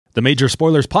The Major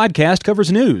Spoilers podcast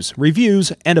covers news,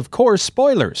 reviews, and of course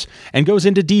spoilers, and goes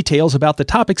into details about the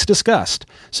topics discussed.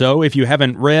 So if you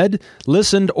haven't read,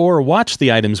 listened, or watched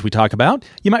the items we talk about,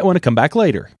 you might want to come back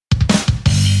later.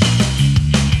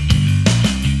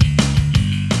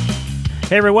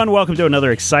 Hey everyone, welcome to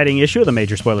another exciting issue of the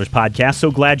Major Spoilers podcast.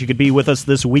 So glad you could be with us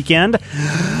this weekend.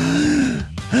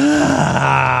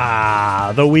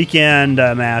 The weekend,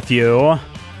 Matthew.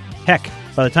 Heck,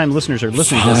 by the time listeners are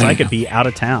listening to this, I could be out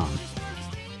of town.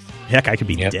 Heck, I could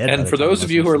be dead. And for those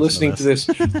of you who are listening to this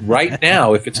right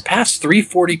now, if it's past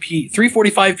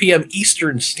 3:45 p.m.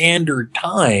 Eastern Standard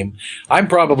Time, I'm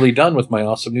probably done with my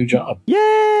awesome new job.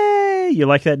 Yay! You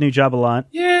like that new job a lot?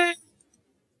 Yay!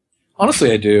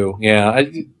 Honestly, I do. Yeah.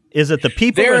 Is it the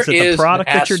people? Is it the product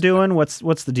that you're doing? What's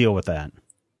the deal with that?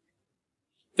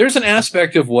 There's an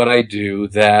aspect of what I do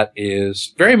that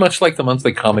is very much like the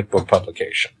monthly comic book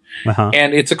publication. Uh-huh.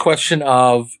 And it's a question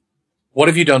of, what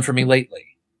have you done for me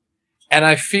lately? And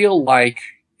I feel like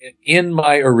in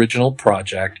my original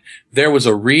project, there was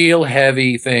a real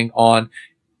heavy thing on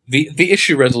the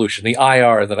issue resolution, the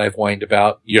IR that I've whined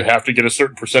about. You have to get a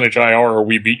certain percentage IR or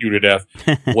we beat you to death.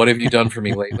 What have you done for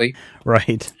me lately?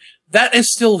 Right. That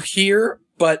is still here,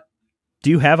 but... Do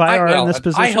you have IR in this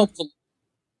position? I helped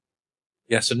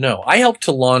yes and no. I helped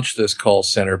to launch this call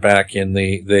center back in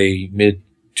the mid-2000s.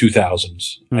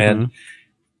 Mm-hmm. And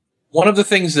one of the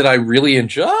things that I really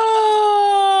enjoyed...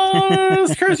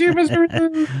 curse you,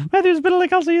 Mr. Matthew's been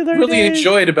like, I'll see you there. Really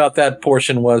enjoyed about that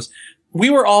portion was we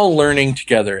were all learning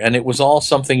together, and it was all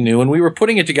something new, and we were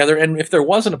putting it together, and if there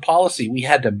wasn't a policy, we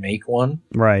had to make one.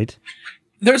 Right.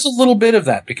 There's a little bit of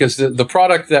that, because the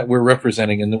product that we're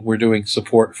representing and that we're doing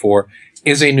support for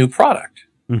is a new product.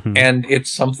 Mm-hmm. And it's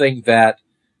something that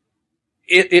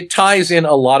it ties in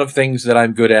a lot of things that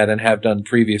I'm good at and have done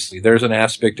previously. There's an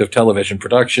aspect of television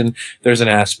production. There's an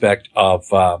aspect of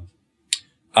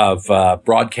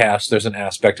broadcast. There's an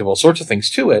aspect of all sorts of things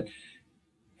to it.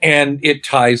 And it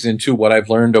ties into what I've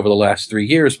learned over the last 3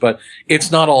 years, but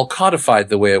it's not all codified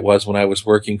the way it was when I was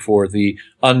working for the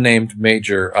unnamed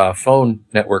major phone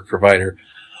network provider.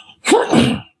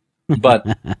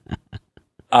 But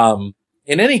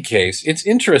in any case, it's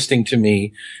interesting to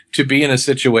me to be in a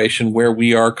situation where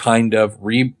we are kind of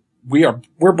we're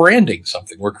branding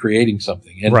something, we're creating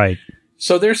something, and right.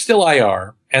 So there's still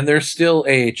IR and there's still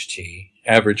AHT,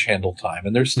 average handle time,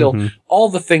 and there's still all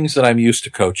the things that I'm used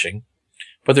to coaching.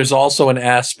 But there's also an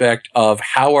aspect of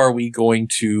how are we going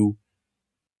to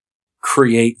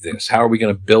create this? How are we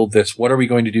going to build this? What are we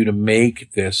going to do to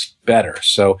make this better?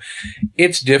 So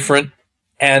it's different.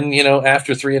 And,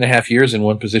 after 3.5 years in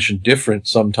one position, different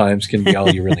sometimes can be all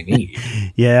you really need.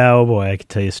 Yeah. Oh boy. I could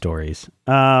tell you stories.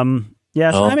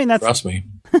 Yes. I mean, trust me.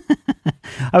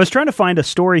 I was trying to find a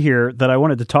story here that I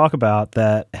wanted to talk about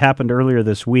that happened earlier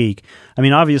this week. I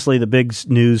mean, obviously the big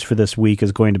news for this week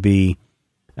is going to be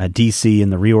DC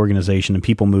and the reorganization and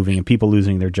people moving and people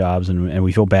losing their jobs, and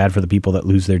we feel bad for the people that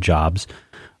lose their jobs.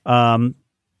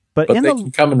 But they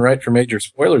can come and write for Major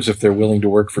Spoilers if they're willing to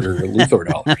work for Luthor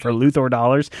dollars. For Luthor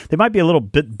dollars, they might be a little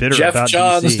bit bitter Jeff about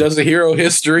Johns DC. Does a hero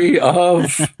history of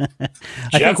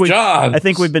Jeff Johns. I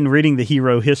think we've been reading the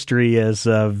hero history as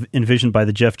envisioned by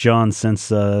the Jeff Johns since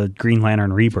Green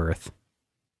Lantern Rebirth.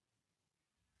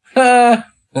 Yeah,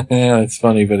 it's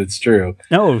funny, but it's true.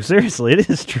 No, seriously, it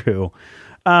is true.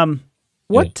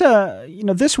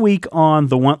 This week on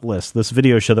the Want List, this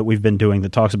video show that we've been doing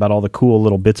that talks about all the cool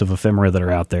little bits of ephemera that are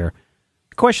out there.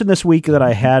 The question this week that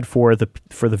I had for the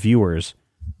viewers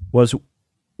was,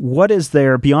 what is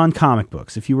there beyond comic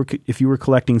books? If you were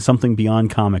collecting something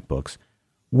beyond comic books,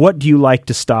 what do you like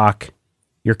to stock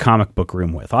your comic book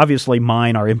room with? Obviously,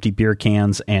 mine are empty beer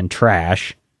cans and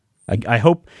trash. I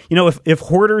hope, if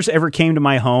hoarders ever came to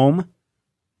my home,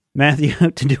 Matthew,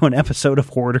 to do an episode of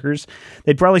Hoarders,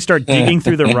 they'd probably start digging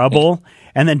through the rubble,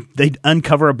 and then they'd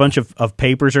uncover a bunch of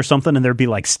papers or something, and there'd be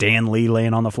like Stan Lee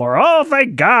laying on the floor. Oh,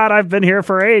 thank God, I've been here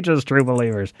for ages, true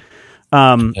believers.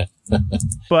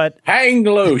 But hang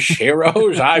loose,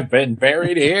 heroes. I've been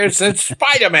buried here since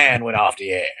Spider-Man went off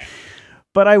the air.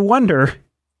 But I wonder,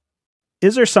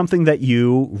 is there something that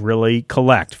you really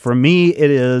collect? For me,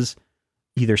 it is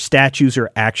either statues or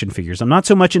action figures. I'm not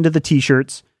so much into the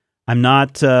t-shirts. I'm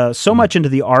not so much into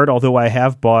the art, although I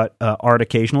have bought art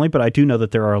occasionally, but I do know that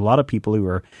there are a lot of people who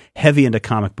are heavy into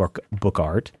comic book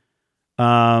art.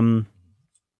 And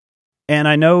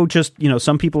I know just,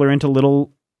 some people are into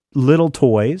little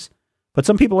toys, but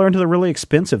some people are into the really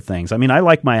expensive things. I mean, I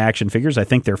like my action figures. I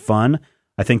think they're fun.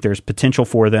 I think there's potential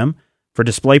for them. For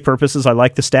display purposes, I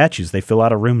like the statues. They fill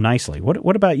out a room nicely.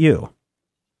 What about you?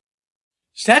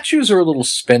 Statues are a little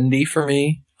spendy for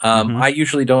me. I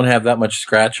usually don't have that much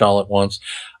scratch all at once.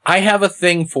 I have a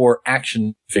thing for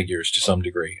action figures to some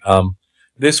degree.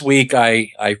 This week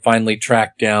I finally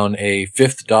tracked down a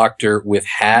Fifth Doctor with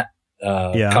hat,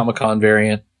 Comic-Con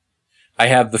variant. I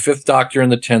have the Fifth Doctor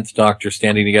and the 10th Doctor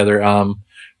standing together.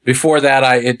 Before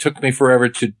that, it took me forever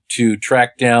to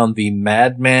track down the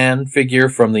Madman figure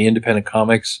from the Independent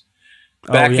Comics.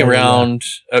 Back around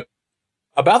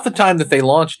about the time that they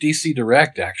launched DC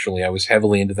Direct, actually, I was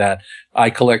heavily into that.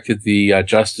 I collected the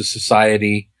Justice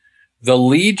Society. The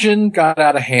Legion got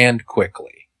out of hand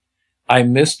quickly. I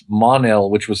missed Mon-El,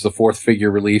 which was the 4th figure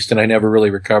released, and I never really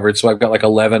recovered. So I've got like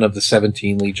 11 of the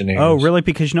 17 Legionnaires. Oh, really?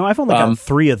 Because, I've only got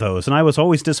 3 of those, and I was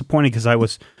always disappointed because I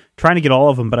was trying to get all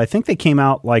of them, but I think they came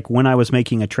out like when I was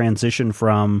making a transition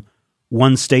from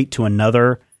one state to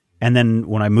another, and then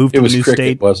when I moved to a new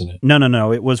state, wasn't it?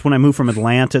 No. It was when I moved from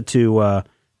Atlanta to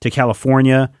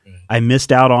California. I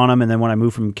missed out on them, and then when I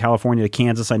moved from California to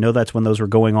Kansas, I know that's when those were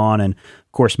going on, and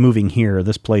of course, moving here,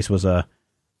 this place was a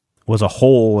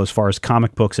hole as far as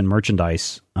comic books and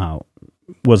merchandise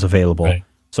was available. Right.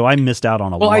 So I missed out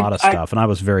on a lot of stuff, and I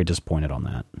was very disappointed on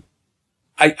that.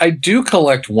 I do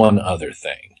collect one other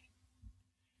thing.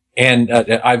 And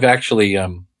I've actually,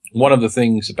 one of the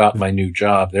things about my new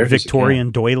job, there's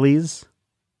Victorian doilies.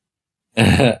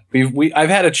 I've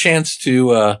had a chance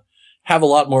to have a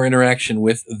lot more interaction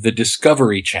with the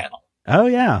Discovery Channel. Oh,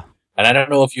 yeah. And I don't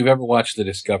know if you've ever watched the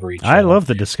Discovery Channel. I love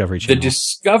the Discovery Channel. The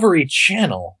Discovery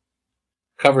Channel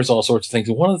covers all sorts of things.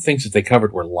 And one of the things that they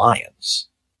covered were lions.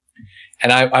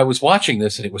 And I was watching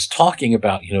this, and it was talking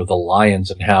about, the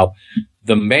lions and how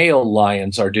the male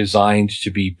lions are designed to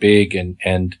be big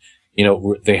and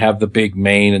they have the big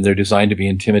mane and they're designed to be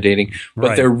intimidating,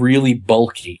 but they're really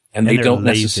bulky and they don't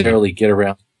necessarily get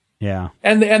around. Yeah.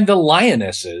 And the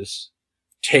lionesses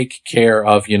take care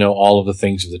of, all of the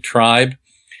things of the tribe.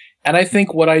 And I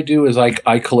think what I do is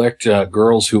I collect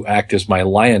girls who act as my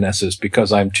lionesses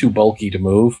because I'm too bulky to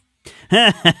move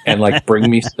and bring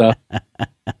me stuff.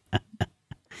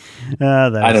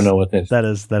 I don't know what that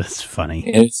is. That is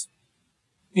funny.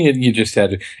 You just had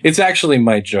to. It's actually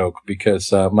my joke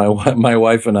because my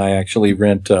wife and I actually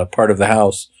rent part of the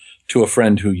house to a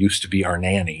friend who used to be our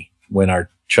nanny when our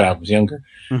child was younger.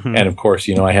 Mm-hmm. And of course,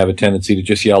 I have a tendency to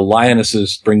just yell,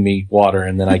 "Lionesses, bring me water,"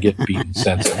 and then I get beaten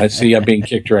sense. I see I'm being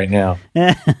kicked right now.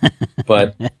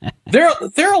 But there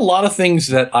are a lot of things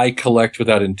that I collect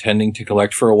without intending to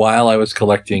collect. For a while, I was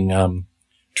collecting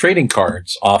trading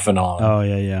cards off and on. Oh,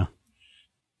 yeah.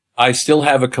 I still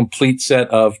have a complete set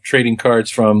of trading cards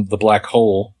from the Black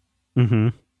Hole. Mm-hmm.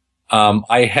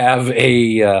 I have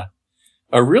a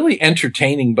really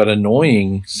entertaining but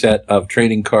annoying set of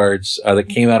trading cards that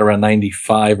came out around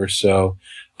 95 or so.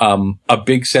 A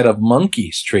big set of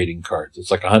Monkeys trading cards. It's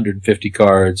like 150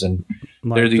 cards, and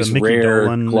they're these rare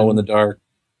glow-in-the-dark.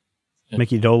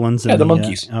 Mickey Dolenz. Yeah, the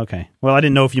Monkeys. Okay. Well, I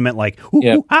didn't know if you meant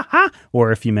ooh, ha, ha,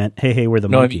 or if you meant, hey, we're the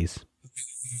Monkeys.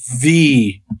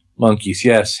 The Monkeys,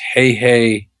 yes.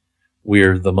 Hey,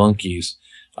 we're the Monkeys.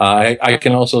 I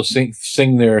can also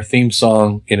sing their theme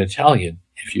song in Italian,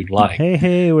 if you'd like.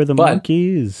 Hey, we're the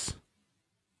Monkeys.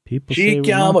 People say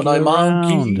we're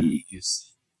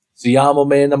monkeys. Siamo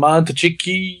mena manta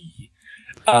cicchi.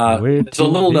 It's a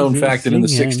little known fact that in the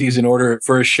 60s, in order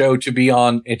for a show to be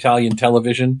on Italian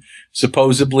television,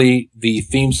 supposedly the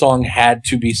theme song had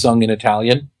to be sung in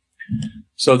Italian.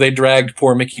 So they dragged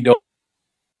poor Mickey Dolenz.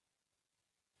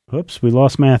 Whoops, we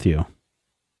lost Matthew.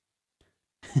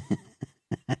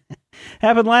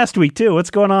 Happened last week, too. What's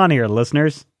going on here,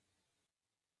 listeners?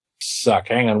 Suck.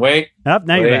 Hang on, wait. Now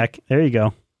you're back. There you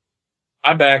go.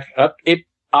 I'm back. Nope,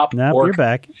 you're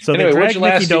back. So anyway, they dragged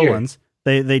Mickey Dolenz.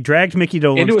 They dragged Mickey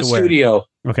Dolenz into a studio.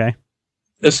 Okay.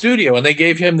 A studio, and they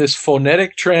gave him this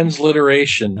phonetic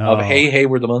transliteration of Hey,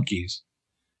 we're the Monkeys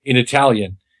in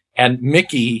Italian. And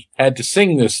Mickey had to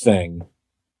sing this thing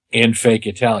in fake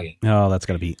Italian. Oh, that's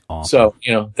going to be awesome.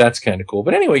 So, that's kind of cool.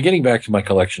 But anyway, getting back to my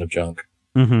collection of junk.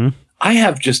 Mm-hmm. I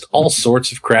have just all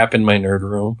sorts of crap in my nerd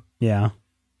room. Yeah.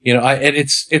 And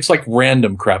it's like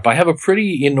random crap. I have a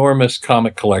pretty enormous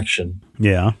comic collection.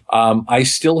 Yeah. I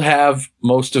still have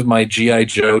most of my G.I.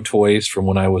 Joe toys from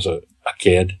when I was a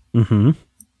kid. Mm-hmm.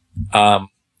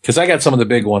 Cause I got some of the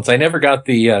big ones. I never got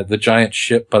the giant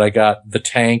ship, but I got the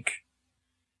tank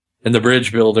and the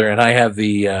bridge builder, and I have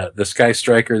the Sky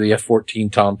Striker, the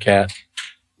F-14 Tomcat.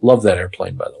 Love that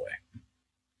airplane, by the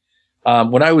way.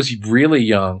 When I was really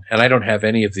young, and I don't have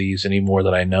any of these anymore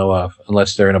that I know of,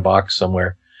 unless they're in a box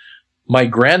somewhere. My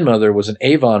grandmother was an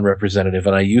Avon representative,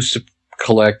 and I used to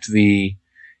collect the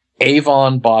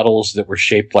Avon bottles that were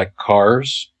shaped like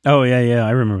cars. Oh, yeah,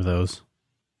 I remember those.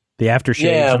 The aftershaves.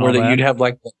 Yeah, and all that. You'd have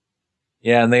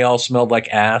Yeah, and they all smelled like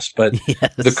ass, but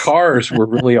Yes. the cars were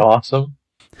really awesome.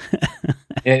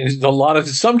 And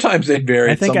sometimes they'd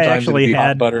vary. I think sometimes I actually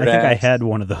hot buttered ass. I had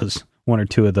one or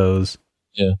two of those.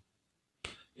 Yeah.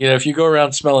 If you go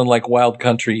around smelling like wild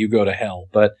country, you go to hell.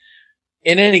 But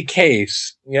in any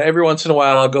case, every once in a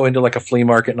while I'll go into like a flea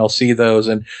market and I'll see those,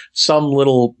 and some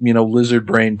little, lizard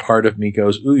brain part of me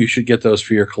goes, ooh, you should get those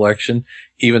for your collection,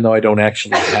 even though I don't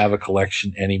actually have a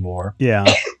collection anymore.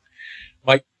 Yeah.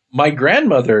 My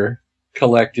grandmother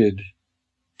collected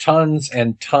tons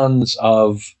and tons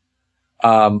of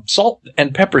salt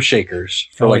and pepper shakers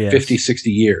for 50, 60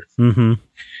 years. Mm-hmm.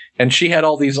 And she had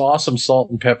all these awesome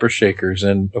salt and pepper shakers.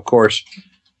 And of course,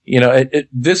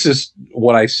 this is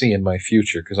what I see in my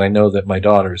future, because I know that my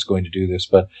daughter is going to do this,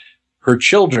 but her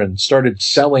children started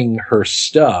selling her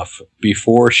stuff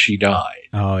before she died.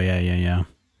 Oh, yeah.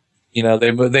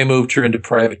 They moved her into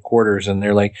private quarters, and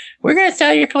they're like, we're going to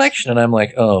sell your collection. And I'm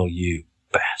like, oh, you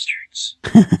bastards.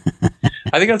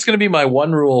 I think that's going to be my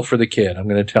one rule for the kid. I'm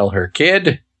going to tell her,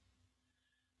 kid.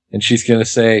 And she's going to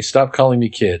say, stop calling me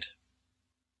kid.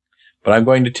 But I'm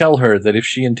going to tell her that if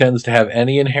she intends to have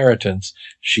any inheritance,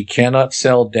 she cannot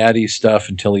sell daddy's stuff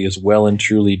until he is well and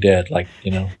truly dead.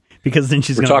 Because then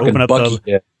she's going to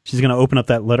open up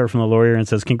that letter from the lawyer and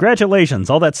says, congratulations,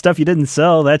 all that stuff you didn't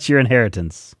sell, that's your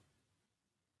inheritance.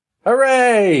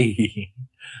 Hooray!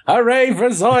 Hooray for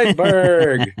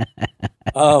Zoidberg!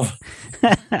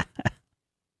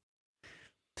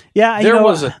 Yeah, there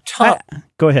was a time.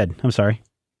 Go ahead. I'm sorry.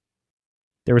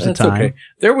 There was a time. Okay.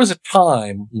 There was a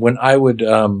time when I would,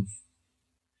 and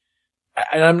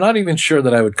I'm not even sure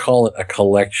that I would call it a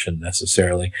collection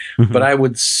necessarily, but I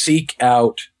would seek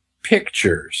out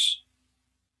pictures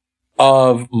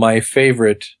of my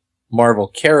favorite Marvel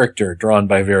character drawn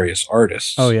by various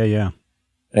artists. Oh, yeah.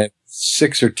 And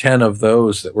 6 or 10 of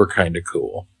those that were kind of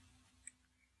cool.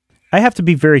 I have to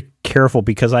be very careful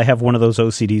because I have one of those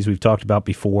OCDs we've talked about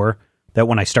before, that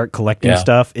when I start collecting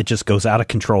stuff, it just goes out of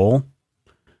control.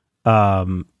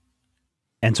 And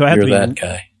so I have to be that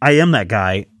guy. I am that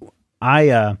guy.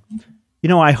 I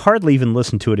hardly even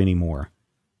listen to it anymore.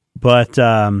 But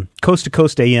Coast to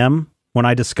Coast AM, when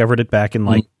I discovered it back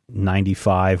in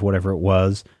 95, whatever it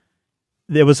was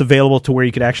available to where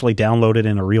you could actually download it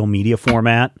in a real media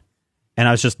format. And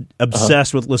I was just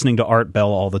obsessed with listening to Art Bell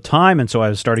all the time. And so I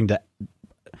was starting to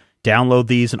download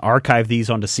these and archive these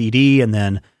onto CD. And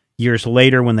then years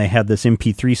later, when they had this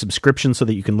MP3 subscription so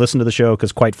that you can listen to the show,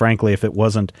 because quite frankly, if it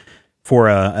wasn't for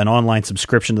an online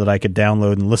subscription that I could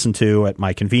download and listen to at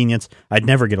my convenience, I'd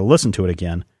never get to listen to it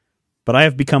again. But I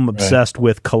have become obsessed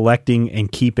with collecting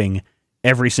and keeping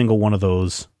every single one of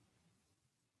those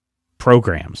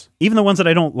programs. Even the ones that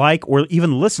I don't like or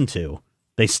even listen to,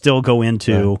 they still go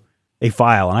into a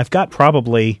file. And I've got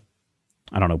probably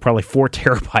 4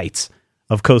 terabytes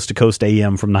of Coast to Coast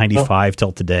AM from 95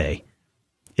 till today.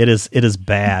 It is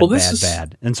bad,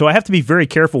 bad. And so I have to be very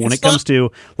careful when it comes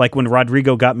to, like when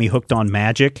Rodrigo got me hooked on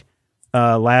Magic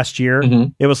last year.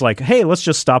 It was like, hey, let's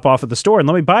just stop off at the store and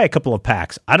let me buy a couple of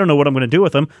packs. I don't know what I'm going to do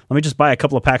with them. Let me just buy a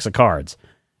couple of packs of cards.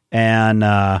 And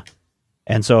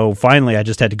so finally I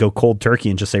just had to go cold turkey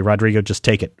and just say, Rodrigo, just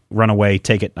take it. Run away,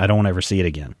 take it. I don't want to ever see it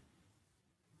again.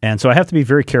 And so I have to be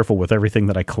very careful with everything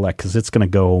that I collect because it's going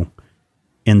to go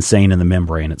insane in the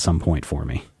membrane at some point for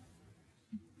me.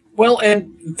 Well,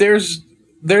 and there's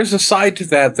a side to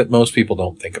that most people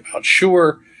don't think about.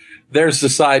 Sure, there's the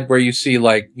side where you see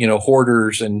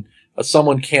hoarders and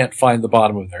someone can't find the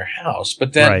bottom of their house.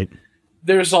 But then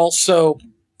there's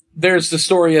the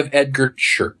story of Edgar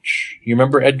Church. You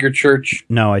remember Edgar Church?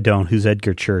 No, I don't. Who's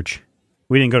Edgar Church?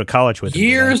 We didn't go to college with him.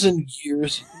 Years and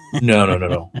years.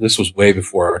 No. This was way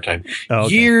before our time. Oh,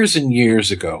 okay. Years and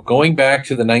years ago, going back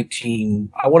to the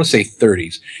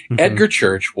 30s, Edgar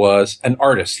Church was an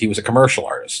artist. He was a commercial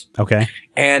artist. Okay.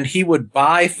 And he would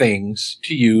buy things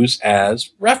to use as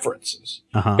references.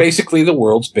 Basically the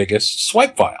world's biggest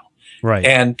swipe file. Right.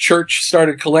 And Church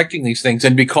started collecting these things.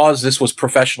 And because this was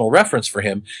professional reference for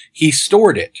him, he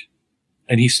stored it.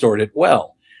 And he stored it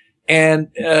well. And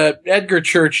Edgar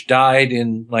Church died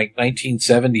in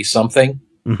 1970 something.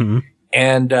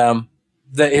 And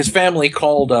his family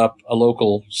called up a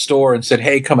local store and said,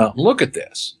 hey, come out and look at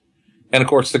this. And of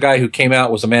course, the guy who came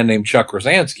out was a man named Chuck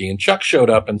Rosansky. And Chuck showed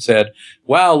up and said,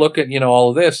 wow, look at, all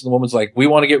of this. And the woman's like, we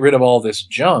want to get rid of all this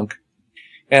junk.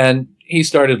 And he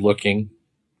started looking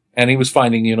and he was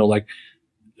finding,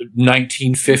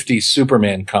 1950s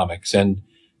Superman comics and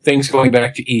things going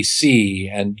back to EC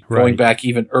and going back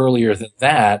even earlier than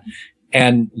that.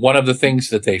 And one of the things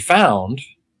that they found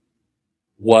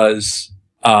was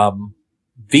to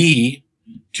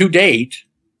date,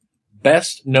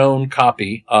 best known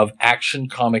copy of Action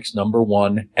Comics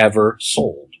 #1 ever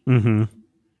sold. Mm-hmm.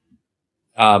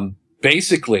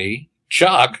 Basically,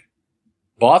 Chuck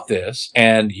bought this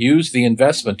and used the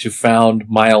investment to found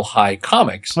Mile High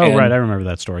Comics. Oh, right. I remember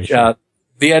that story. Sure.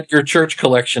 The Edgar Church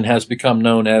collection has become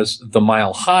known as the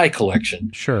Mile High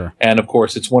collection. Sure. And of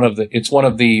course, it's one of the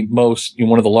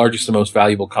largest and most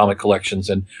valuable comic collections,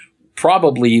 and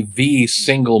probably the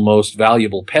single most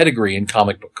valuable pedigree in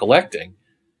comic book collecting.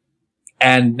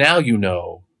 And now you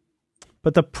know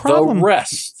but the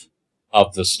rest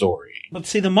of the story. Let's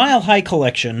see, the Mile High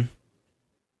collection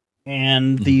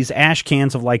and these ash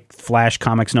cans of like Flash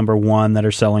Comics #1 that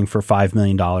are selling for $5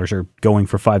 million or going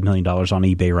for $5 million on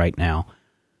eBay right now.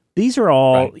 These are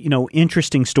all,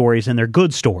 interesting stories, and they're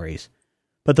good stories.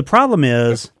 But the problem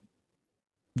is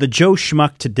the Joe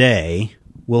Schmuck today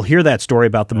will hear that story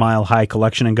about the Mile High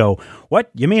collection and go, "What?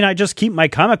 You mean I just keep my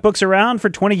comic books around for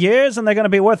 20 years and they're going to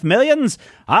be worth millions?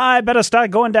 I better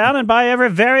start going down and buy every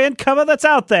variant cover that's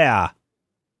out there."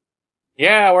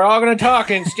 Yeah, we're all going to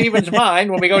talk in Stephen's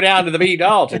mind when we go down to the B.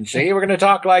 Dalton, see? We're going to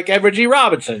talk like Edward G.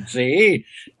 Robinson, see?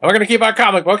 And we're going to keep our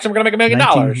comic books and we're going to make $1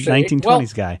 million, see?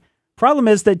 1920s guy. Problem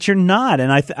is that you're not,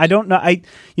 and I don't know.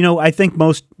 I think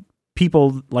most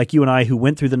people like you and I who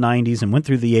went through the 90s and went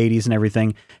through the 80s and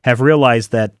everything have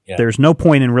realized that there's no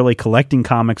point in really collecting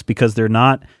comics because they're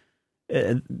not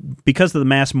because of the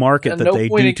mass market that they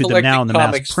do to them now in the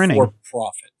mass printing. For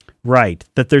profit. Right,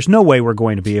 that there's no way we're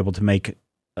going to be able to make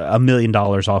 $1 million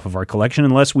off of our collection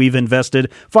unless we've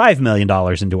invested $5 million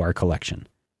into our collection,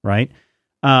 right?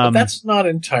 But that's not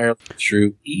entirely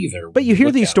true either. But you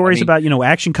hear these stories about,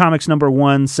 Action Comics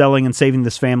 #1 selling and saving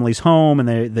this family's home,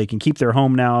 and they can keep their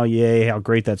home now. Yay, how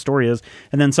great that story is.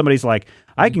 And then somebody's like,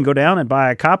 I can go down and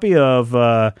buy a copy of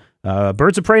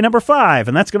Birds of Prey #5,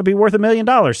 and that's going to be worth $1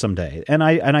 million someday. And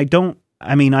I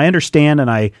understand and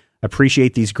I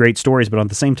appreciate these great stories, but at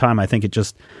the same time, I think it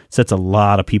just sets a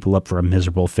lot of people up for a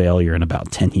miserable failure in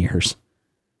about 10 years.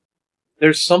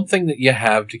 There's something that you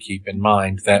have to keep in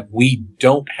mind that we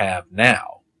don't have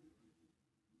now.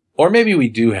 Or maybe we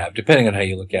do have, depending on how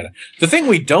you look at it. The thing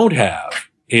we don't have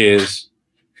is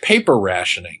paper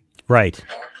rationing. Right.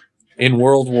 In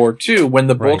World War II, when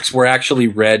the books were actually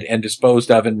read and disposed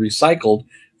of and recycled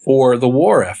for the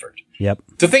war effort. Yep.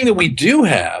 The thing that we do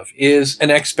have is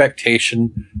an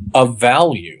expectation of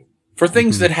value for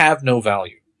things that have no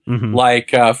value. Mm-hmm.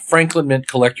 Like Franklin Mint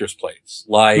collector's plates,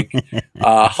 like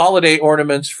holiday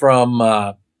ornaments from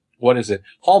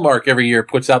Hallmark every year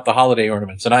puts out the holiday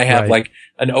ornaments, and I have like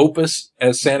an Opus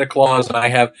as Santa Claus, and I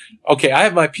have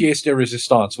my pièce de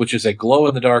résistance, which is a glow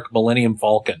in the dark Millennium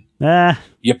Falcon.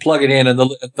 You plug it in, and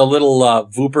the little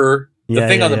Vooper, the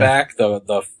thing on the back,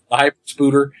 the hyper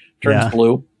spooter turns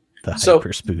blue. The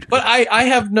hyper spooter. But I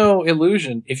have no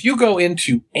illusion. If you go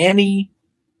into any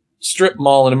strip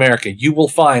mall in America, you will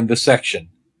find the section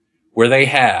where they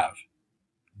have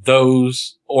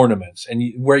those ornaments, and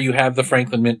where you have the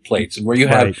Franklin Mint plates, and where you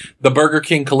have the Burger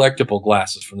King collectible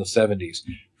glasses from the 70s.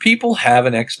 People have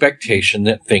an expectation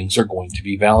that things are going to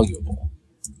be valuable.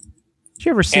 Did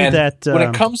you ever see that? When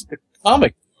it comes to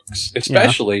comic books,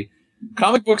 especially,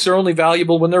 comic books are only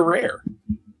valuable when they're rare.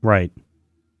 Right.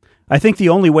 I think the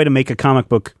only way to make a comic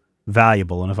book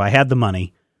valuable, and if I had the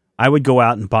money, I would go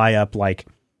out and buy up like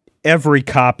every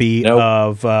copy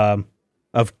of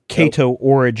Kato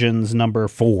Origins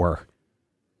 #4.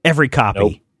 Every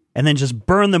copy. And then just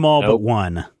burn them all but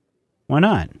one. Why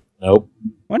not? Nope.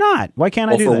 Why not? Why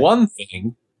can't I do that? Well, for one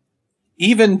thing,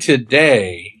 even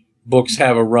today, books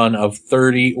have a run of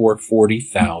 30 or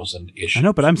 40,000 issues. I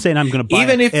know, but I'm saying I'm going to buy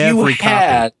even if you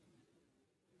had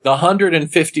the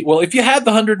if you had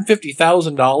the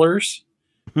 $150,000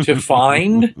 to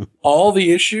find all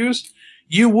the issues,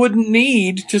 you wouldn't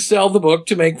need to sell the book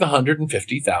to make the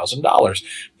 $150,000.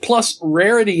 Plus,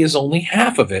 rarity is only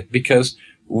half of it, because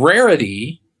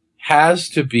rarity has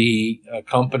to be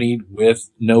accompanied with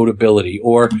notability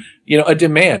or, a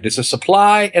demand. It's a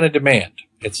supply and a demand.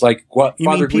 It's like what you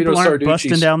mean people aren't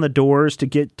busting down the doors to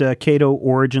get Kato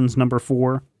Origins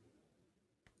 #4?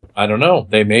 I don't know.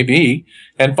 They may be.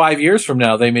 And 5 years from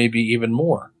now, they may be even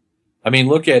more. I mean,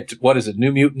 look at, what is it,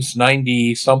 New Mutants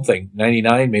 90-something,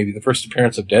 99 maybe, the first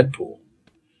appearance of Deadpool.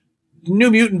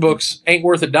 New Mutant books ain't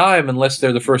worth a dime unless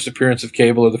they're the first appearance of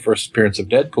Cable or the first appearance of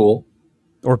Deadpool.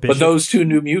 Or Bishop. But those two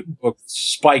New Mutant books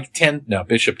spiked 10. No,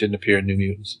 Bishop didn't appear in New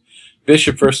Mutants.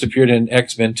 Bishop first appeared in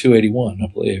X-Men 281, I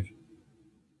believe.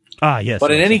 Ah, yes.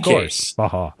 But in any case.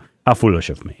 How foolish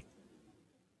of me.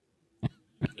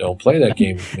 Don't play that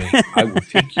game with me. I will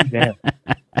take you down.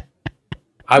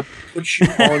 I will put you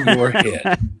on your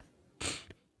head.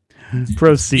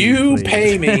 Proceed. You please.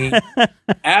 pay me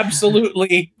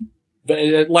absolutely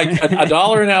like a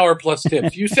dollar an hour plus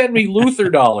tips. You send me Luther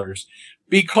dollars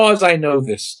because I know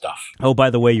this stuff. Oh, by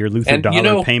the way, your Luther And,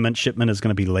 dollar payment shipment is going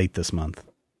to be late this month.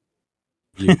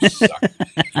 You suck.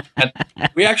 And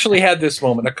we actually had this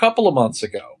moment a couple of months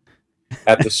ago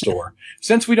at the store.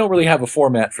 Since we don't really have a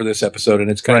format for this episode,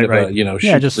 and it's kind of a,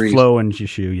 just breeze. flow and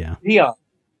shoe, yeah.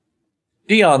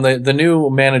 Dion, the new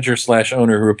manager /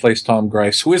 owner who replaced Tom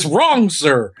Grice, who is wrong,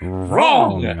 sir.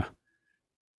 Wrong.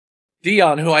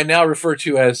 Dion, who I now refer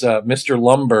to as Mr.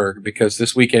 Lumberg, because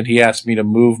this weekend he asked me to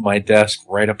move my desk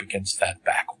right up against that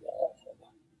back wall.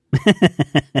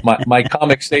 my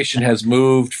comic station has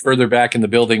moved further back in the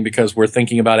building because we're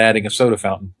thinking about adding a soda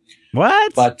fountain.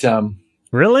 What? But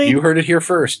really, you heard it here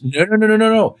first.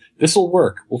 No. This will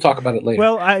work. We'll talk about it later.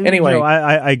 Well, I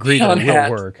agree Dion that it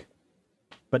will work,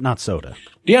 but not soda.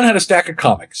 Dion had a stack of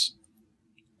comics.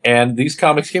 And these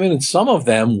comics came in, and some of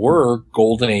them were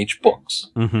Golden Age books.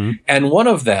 Mm-hmm. And one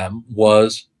of them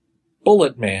was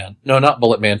Bullet Man. No, not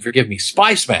Bullet Man. Forgive me.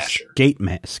 Spy Smasher. Skate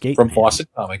from Man. Fawcett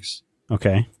Comics.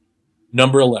 Okay.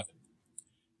 Number 11.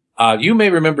 You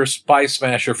may remember Spy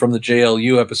Smasher from the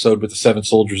JLU episode with the 7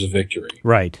 Soldiers of Victory.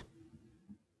 Right.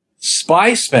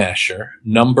 Spy Smasher,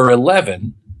 number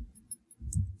 11,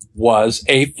 was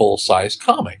a full-size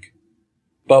comic.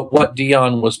 But what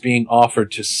Dion was being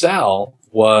offered to sell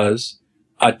was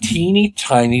a teeny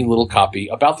tiny little copy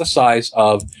about the size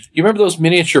of, you remember those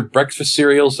miniature breakfast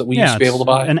cereals that we used to be able to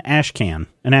buy? An ash can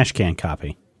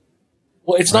copy.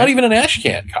 Well, it's not even an ash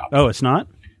can copy. Oh, it's not?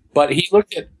 But he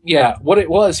looked at, what it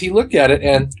was, he looked at it,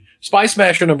 and Spy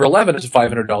Smasher number 11 is a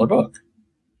 $500 book.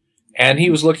 And he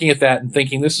was looking at that and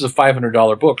thinking, this is a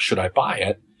 $500 book, should I buy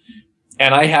it?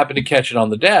 And I happened to catch it on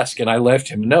the desk, and I left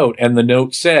him a note, and the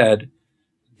note said,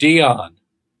 Dion,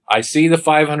 I see the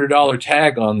 $500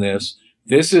 tag on this.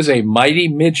 This is a mighty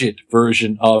midget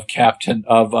version of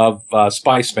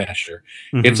Spy Smasher.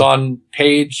 Mm-hmm. It's on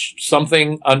page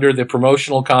something under the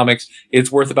promotional comics.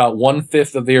 It's worth about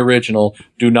 1/5 of the original.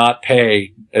 Do not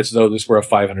pay as though this were a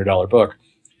 $500 book.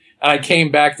 And I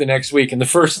came back the next week, and the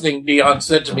first thing Dion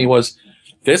said to me was,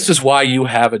 this is why you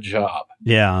have a job.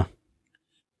 Yeah.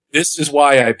 This is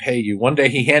why I pay you. One day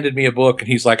he handed me a book, and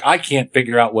he's like, I can't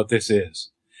figure out what this is.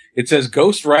 It says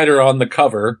Ghost Rider on the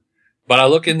cover, but I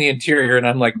look in the interior and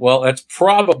I'm like, well, that's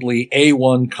probably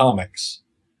A1 Comics.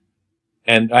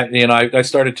 And I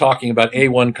started talking about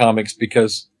A1 Comics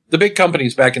because the big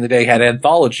companies back in the day had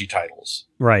anthology titles.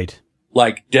 Right.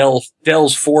 Like Dell's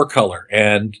 4-Color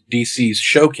and DC's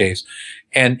Showcase.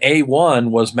 And A1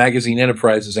 was Magazine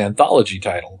Enterprise's anthology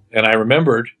title. And I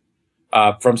remembered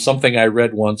from something I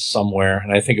read once somewhere,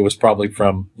 and I think it was probably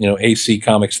from, AC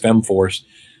Comics Femforce,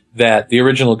 that the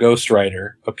original Ghost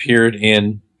Rider appeared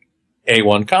in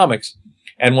A1 Comics.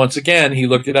 And once again, he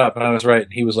looked it up, and I was right.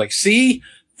 And he was like, see,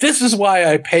 this is why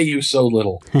I pay you so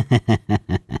little.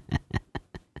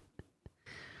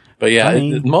 But yeah,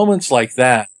 moments like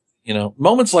that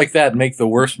make the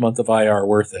worst month of IR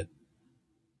worth it.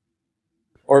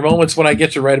 Or moments when I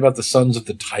get to write about the Sons of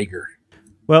the Tiger.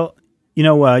 Well,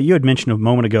 you had mentioned a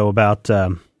moment ago about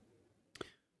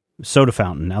soda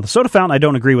fountain. Now, the soda fountain I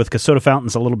don't agree with because soda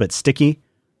fountain's a little bit sticky.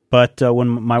 But when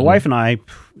my wife and I,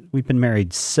 we've been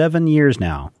married 7 years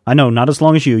now. I know, not as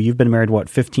long as you. You've been married,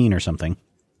 15 or something?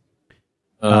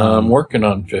 I'm working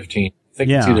on 15. I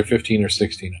think it's either 15 or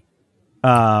 16.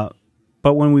 But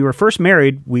when we were first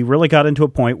married, we really got into a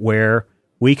point where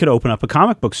we could open up a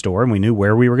comic book store, and we knew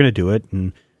where we were going to do it,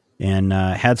 and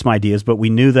had some ideas. But we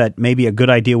knew that maybe a good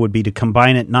idea would be to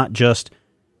combine it, not just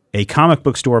a comic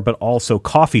book store, but also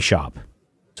coffee shop.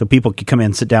 So people could come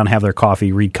in, sit down, have their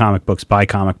coffee, read comic books, buy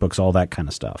comic books, all that kind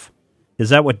of stuff. Is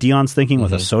that what Dion's thinking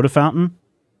with a soda fountain?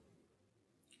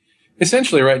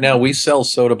 Essentially, right now, we sell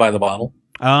soda by the bottle.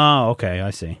 Oh, okay,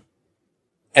 I see.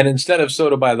 And instead of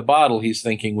soda by the bottle, he's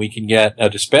thinking we can get a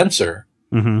dispenser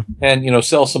and,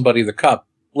 sell somebody the cup,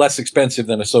 less expensive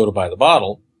than a soda by the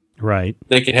bottle. Right.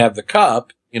 They can have the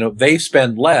cup, they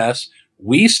spend less,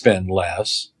 we spend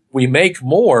less, we make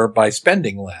more by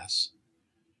spending less.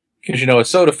 Because, a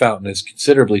soda fountain is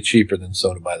considerably cheaper than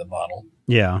soda by the bottle.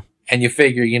 Yeah. And you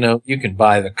figure, you can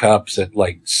buy the cups at,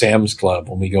 like, Sam's Club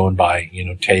when we go and buy,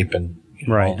 tape and...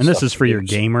 right. And this is for your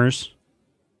gamers?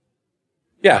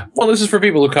 Yeah. Well, this is for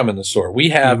people who come in the store. We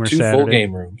have Gamer 2 Saturday. Full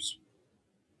game rooms.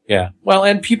 Yeah. Well,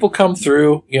 and people come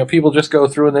through, people just go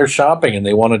through and they're shopping and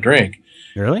they want a drink.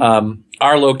 Really?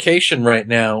 Our location right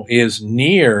now is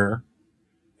near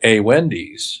a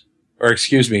Wendy's. Or,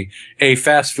 excuse me, a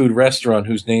fast food restaurant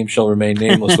whose name shall remain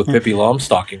nameless with Pippi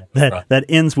Longstocking. That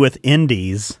ends with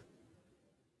Indies.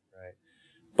 Right.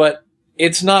 But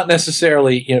it's not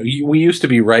necessarily, we used to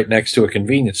be right next to a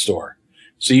convenience store.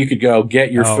 So you could go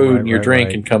get your food and your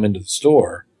drink and come into the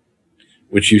store,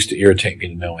 which used to irritate me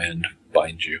to no end,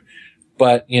 mind you.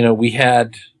 But, we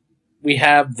have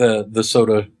the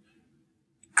soda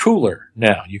cooler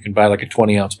now. You can buy like a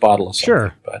 20-ounce bottle of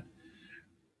something. Sure.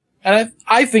 And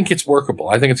I think it's workable.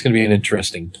 I think it's going to be an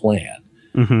interesting plan.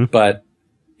 Mm-hmm. But,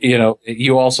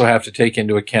 you also have to take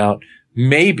into account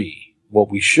maybe what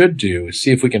we should do is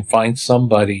see if we can find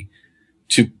somebody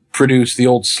to produce the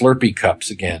old Slurpee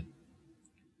cups again.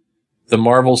 The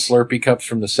Marvel Slurpee cups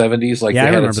from the 70s, like they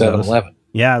had at 7-Eleven.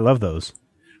 Yeah, I love those.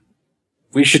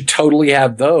 We should totally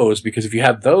have those, because if you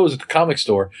have those at the comic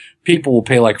store, people will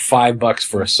pay like $5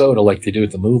 for a soda like they do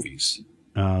at the movies.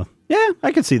 Yeah,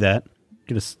 I could see that.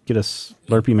 Get a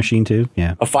Slurpee machine too.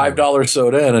 Yeah, a $5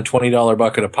 soda and a $20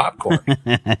 bucket of popcorn.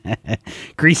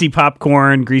 Greasy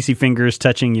popcorn, greasy fingers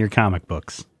touching your comic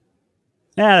books.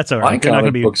 Yeah, that's all right. My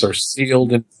comic books are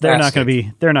sealed in plastic. They're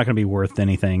not going to be worth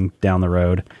anything down the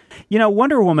road.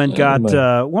 Wonder Woman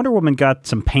got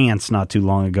some pants not too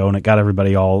long ago, and it got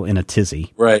everybody all in a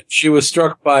tizzy. Right. She was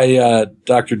struck by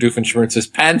Dr. Doofenshmirtz's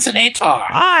Pantsinator.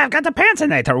 I've got the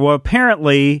Pantsinator. Well,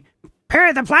 apparently,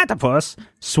 Perry the Platypus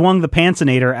swung the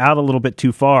Pantsinator out a little bit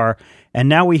too far, and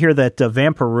now we hear that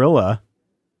Vampirilla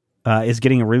is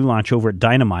getting a relaunch over at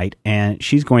Dynamite, and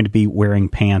she's going to be wearing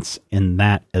pants in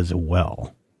that as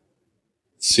well.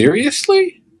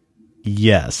 Seriously?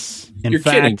 Yes. You're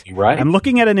kidding me, right? I'm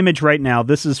looking at an image right now.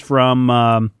 This is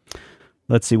from,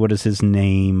 let's see, what is his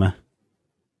name?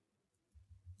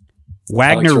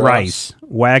 Wagner Rice.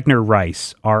 Wagner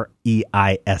Rice,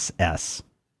 Reiss.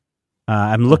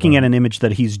 I'm looking at an image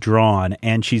that he's drawn,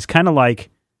 and she's kind of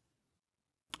like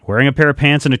wearing a pair of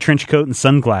pants and a trench coat and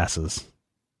sunglasses.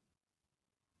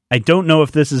 I don't know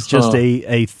if this is just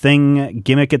a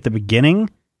gimmick at the beginning.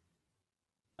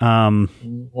 Or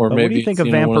maybe what do you think of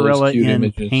Vampirilla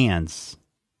in pants?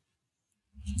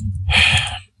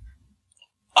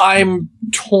 I'm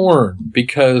torn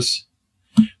because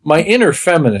my inner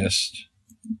feminist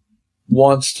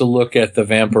wants to look at the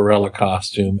Vampirilla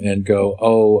costume and go,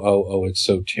 oh, it's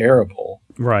so terrible.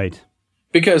 Right.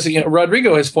 Because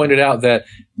Rodrigo has pointed out that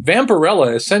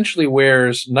Vampirilla essentially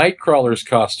wears Nightcrawler's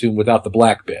costume without the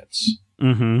black bits.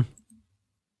 Mm-hmm.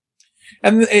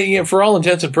 And for all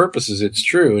intents and purposes, it's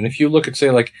true. And if you look at,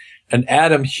 say, like an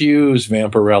Adam Hughes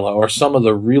Vampirilla or some of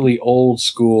the really old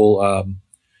school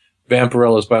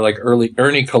Vampirillas by like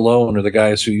Ernie Colon or the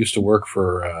guys who used to work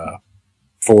for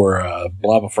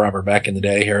Blava Frobber back in the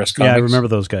day, Harris Comics. Yeah, I remember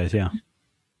those guys. Yeah.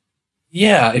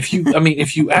 Yeah. If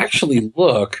you actually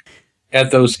look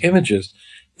at those images,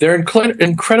 they're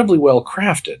incredibly well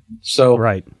crafted. So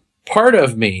right. Part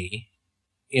of me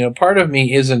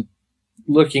isn't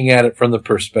looking at it from the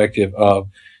perspective of,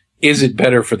 is it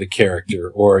better for the character?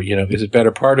 Or, is it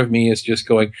better? Part of me is just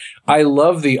going, I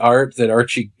love the art that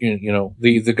Archie,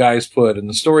 the guys put and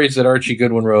the stories that Archie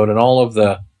Goodwin wrote and all of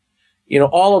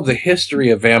the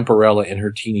history of Vampirilla in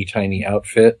her teeny tiny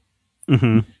outfit.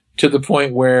 Mm-hmm. To the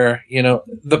point where,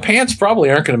 the pants probably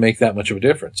aren't going to make that much of a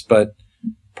difference, but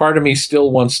part of me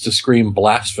still wants to scream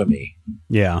blasphemy.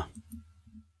 Yeah.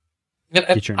 And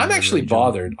I'm actually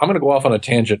bothered. I'm going to go off on a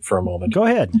tangent for a moment. Go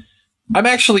ahead. I'm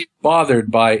actually bothered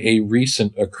by a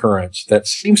recent occurrence that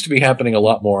seems to be happening a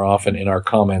lot more often in our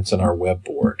comments and our web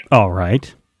board. All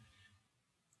right.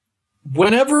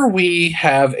 Whenever we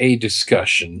have a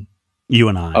discussion, you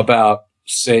and I, about,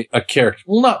 say, a character,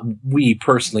 well, not we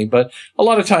personally, but a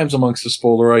lot of times amongst the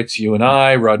Spoilerites, you and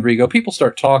I, Rodrigo, people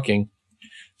start talking,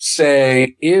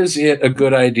 say, is it a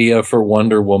good idea for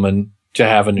Wonder Woman to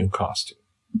have a new costume?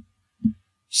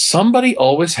 Somebody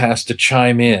always has to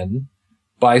chime in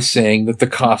by saying that the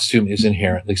costume is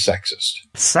inherently sexist.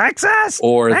 Sexist?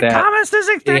 Or that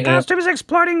costume is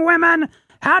exploiting women.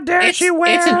 How dare she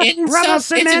wear rubber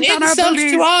cement on her booties? It's an insult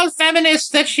to all feminists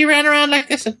that she ran around like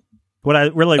this. What I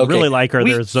really like are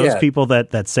there's those people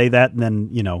that say that and then,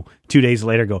 2 days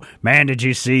later go, man, did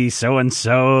you see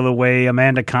so-and-so the way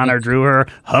Amanda Connor drew her?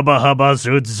 Hubba hubba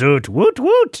zoot zoot woot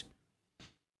woot.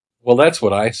 Well, that's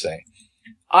what I say.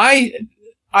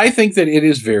 I think that it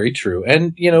is very true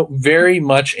and, very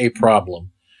much a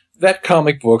problem that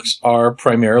comic books are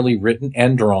primarily written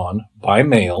and drawn by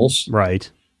males. Right.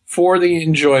 For the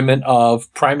enjoyment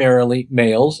of primarily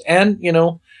males. And,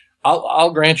 I'll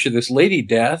grant you this. Lady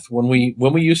Death, when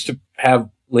we used to have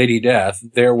Lady Death,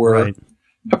 there were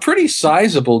a pretty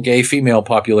sizable gay female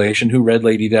population who read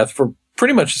Lady Death for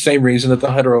pretty much the same reason that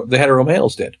the hetero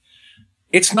males did.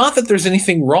 It's not that there's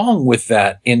anything wrong with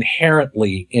that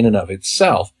inherently in and of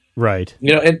itself. Right.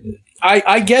 And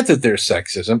I get that there's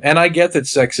sexism, and I get that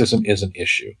sexism is an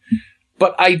issue.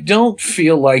 But I don't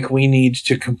feel like we need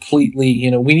to completely,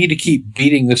 we need to keep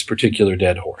beating this particular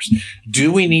dead horse.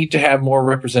 Do we need to have more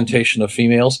representation of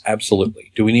females?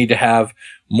 Absolutely. Do we need to have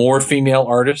more female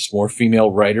artists, more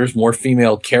female writers, more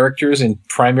female characters in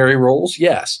primary roles?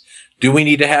 Yes. Do we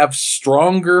need to have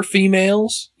stronger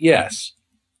females? Yes.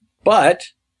 But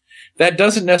that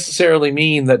doesn't necessarily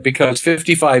mean that because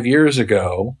 55 years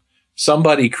ago,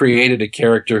 somebody created a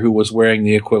character who was wearing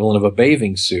the equivalent of a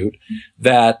bathing suit,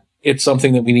 that it's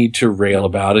something that we need to rail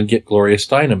about and get Gloria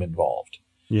Steinem involved.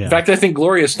 Yeah. In fact, I think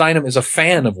Gloria Steinem is a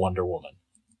fan of Wonder Woman.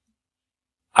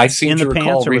 I seem to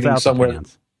recall reading somewhere.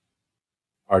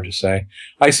 Hard to say.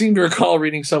 I seem to recall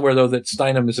reading somewhere, though, that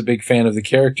Steinem is a big fan of the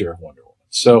character of Wonder Woman.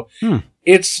 So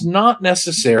it's not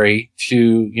necessary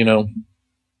to,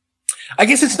 I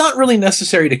guess it's not really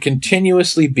necessary to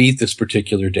continuously beat this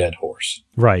particular dead horse.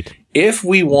 Right. If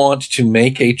we want to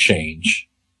make a change,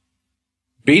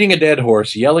 beating a dead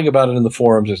horse, yelling about it in the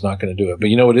forums is not going to do it. But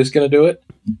you know what is going to do it?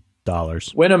 Dollars.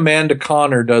 When Amanda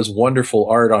Conner does wonderful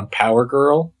art on Power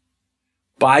Girl,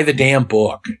 buy the damn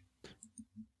book.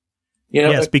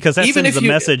 Yes, because that sends a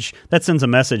message. That sends a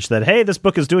message that, hey, this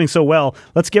book is doing so well.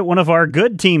 Let's get one of our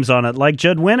good teams on it, like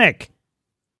Judd Winnick.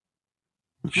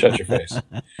 Shut your face.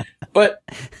 But,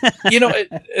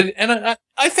 and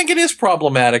I think it is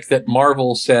problematic that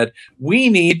Marvel said, we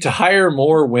need to hire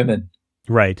more women.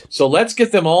 Right. So let's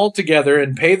get them all together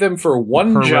and pay them for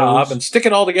one job and stick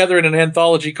it all together in an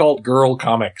anthology called Girl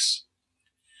Comics.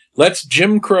 Let's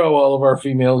Jim Crow all of our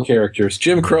female characters.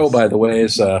 Jim Crow, by the way,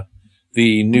 is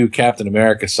the new Captain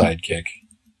America sidekick.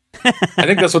 I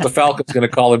think that's what the Falcon's going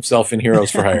to call himself in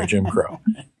Heroes for Hire, Jim Crow.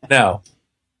 Now,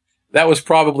 that was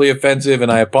probably offensive,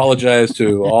 and I apologize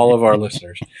to all of our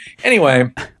listeners.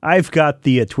 Anyway. I've got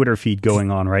the Twitter feed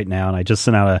going on right now, and I just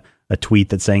sent out a tweet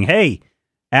that's saying, hey,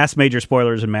 ask Major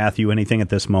Spoilers and Matthew anything at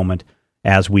this moment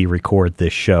as we record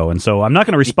this show. And so I'm not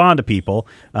going to respond to people.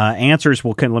 Answers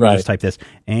will, let me just type this.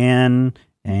 Answers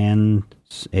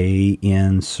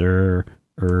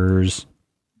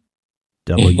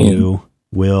W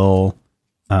will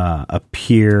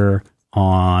appear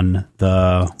on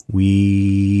the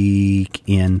Week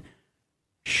in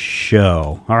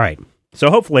Show. All right. So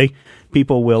hopefully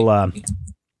people will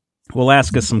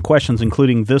ask us some questions,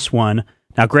 including this one.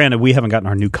 Now, granted, we haven't gotten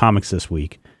our new comics this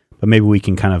week, but maybe we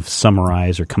can kind of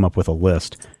summarize or come up with a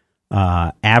list.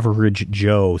 Average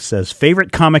Joe says,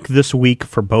 favorite comic this week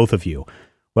for both of you?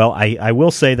 Well, I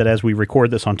will say that as we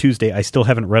record this on Tuesday, I still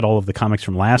haven't read all of the comics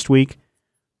from last week.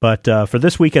 But for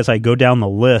this week, as I go down the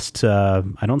list, I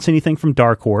don't see anything from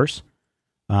Dark Horse.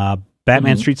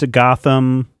 Batman Streets of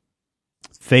Gotham,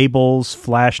 Fables,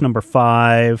 Flash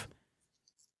 #5,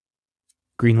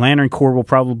 Green Lantern Corps will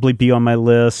probably be on my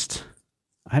list.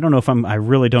 I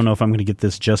really don't know if I'm going to get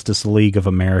this Justice League of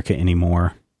America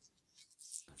anymore.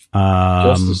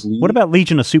 What about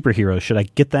Legion of Superheroes? Should I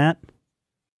get that?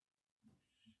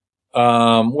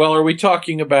 Well, are we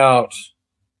talking about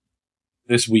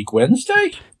this week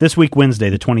Wednesday? This week Wednesday,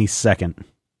 the 22nd.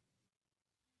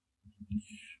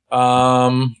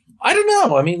 I don't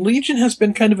know. I mean, Legion has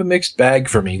been kind of a mixed bag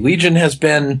for me. Legion has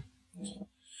been,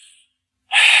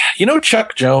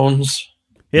 Chuck Jones.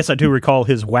 Yes, I do recall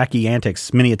his wacky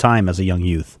antics many a time as a young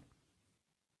youth.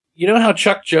 You know how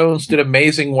Chuck Jones did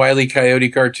amazing Wile E. Coyote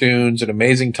cartoons and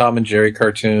amazing Tom and Jerry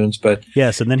cartoons, but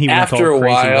yes, and then he went after all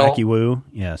crazy, a while, wacky woo.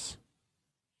 Yes.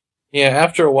 Yeah,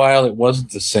 after a while, it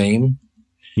wasn't the same.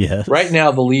 Yes. Right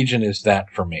now, the Legion is that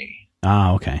for me.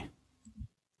 Ah, okay.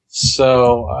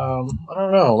 So, I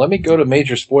don't know. Let me go to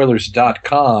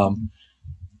majorspoilers.com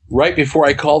right before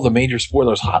I call the Major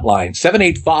Spoilers hotline,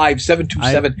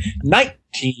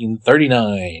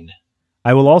 785-727-1939.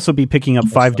 I will also be picking up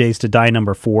 5 Days to Die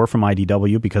 #4 from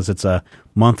IDW because it's a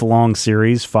month-long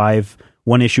series,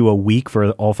 one issue a week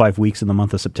for all 5 weeks in the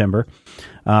month of September.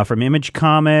 From Image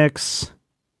Comics,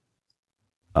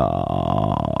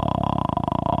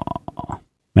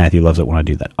 Matthew loves it when I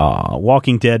do that.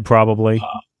 Walking Dead, probably.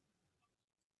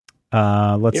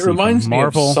 Let's see. It reminds me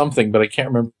Marvel. of something, but I can't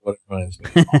remember what it reminds me.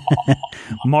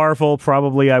 Marvel,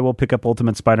 probably. I will pick up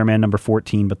Ultimate Spider-Man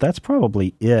 #14, but that's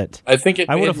probably it. I think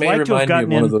I would have liked to have gotten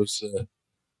me of one of those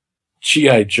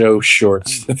G.I. Joe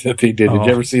shorts that they did. Did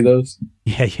you ever see those?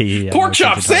 Yeah. Pork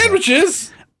chop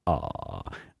sandwiches!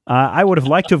 I would have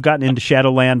liked to have gotten into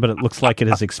Shadowland, but it looks like it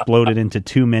has exploded into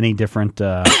too many different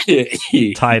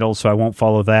titles, so I won't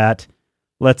follow that.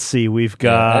 Let's see. We've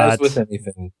got... as with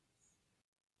anything.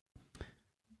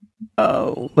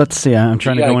 Oh, let's see. I'm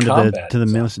trying to go into the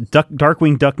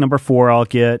Darkwing Duck #4. I'll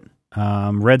get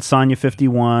Red Sonja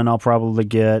 51. I'll probably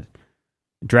get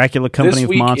Dracula Company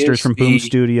of Monsters from Boom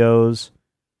Studios.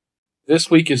 This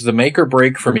week is the make or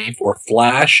break for me for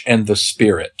Flash and the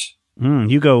Spirit.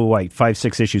 You go,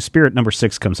 5-6 issues. Spirit number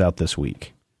 6 comes out this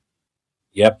week.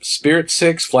 Yep, Spirit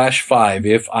 6, Flash 5.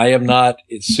 If I am not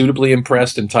suitably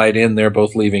impressed and tied in, they're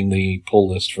both leaving the pull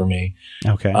list for me.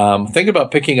 Okay. Think about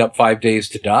picking up 5 Days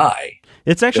to Die.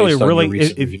 It's actually those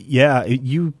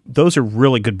are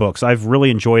really good books. I've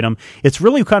really enjoyed them. It's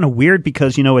really kind of weird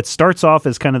because, it starts off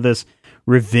as kind of this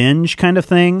revenge kind of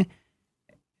thing,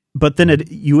 but then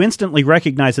you instantly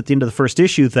recognize at the end of the first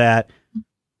issue that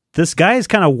this guy is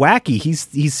kind of wacky.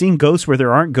 He's seeing ghosts where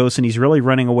there aren't ghosts, and he's really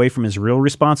running away from his real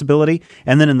responsibility.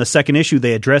 And then in the second issue,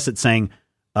 they address it saying,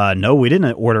 no, we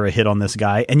didn't order a hit on this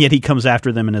guy, and yet he comes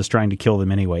after them and is trying to kill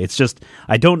them anyway. It's just,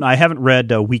 I haven't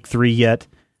read week 3 yet,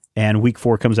 and week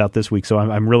 4 comes out this week, so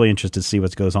I'm really interested to see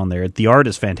what goes on there. The art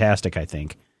is fantastic, I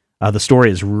think. The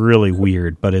story is really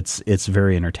weird, but it's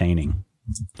very entertaining.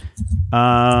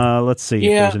 Let's see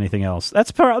if there's anything else.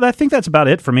 I think that's about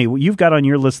it for me. You've got on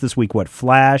your list this week, what?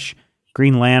 Flash,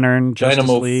 Green Lantern, Justice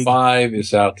Dynamo League. 5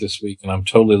 is out this week, and I'm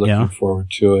totally looking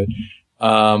forward to it.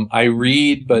 I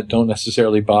read, but don't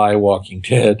necessarily buy Walking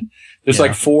Dead. There's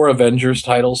 4 Avengers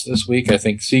titles this week. I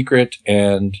think Secret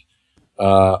and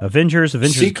Avengers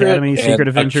Academy, Secret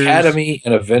Avengers. Academy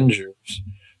and Avengers.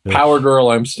 Ugh. Power Girl,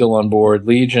 I'm still on board.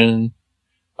 Legion,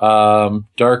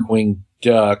 Darkwing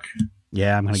Duck.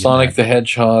 Yeah, I'm going to get Sonic the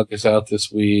Hedgehog is out this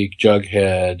week.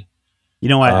 Jughead.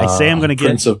 I say I'm going to get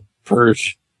Prince of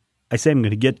Persia. I say I'm going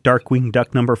to get Darkwing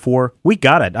Duck number 4. We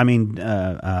got it. I mean,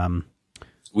 Boom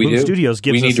Studios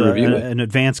gives us an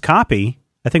advanced copy.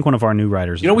 I think one of our new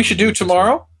writers. You know what we should do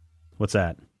tomorrow? What's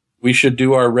that? We should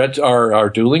do our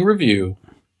dueling review.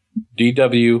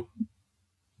 DW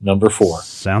number 4.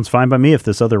 Sounds fine by me. If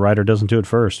this other writer doesn't do it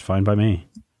first, fine by me.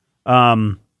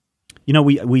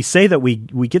 We say that we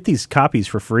get these copies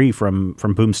for free from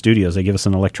Boom Studios. They give us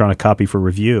an electronic copy for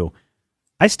review.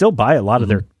 I still buy a lot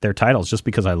of their titles just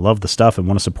because I love the stuff and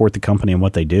want to support the company and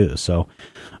what they do. So,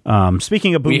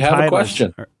 speaking of Boom titles, we have a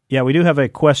question. Yeah, we do have a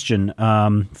question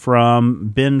from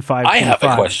Ben 525. I have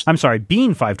a question. I'm sorry,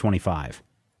 Bean 525.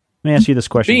 Let me ask you this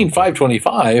question. Bean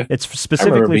 525? It's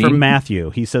specifically from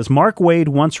Matthew. He says, Mark Waid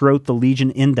once wrote the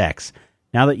Legion Index.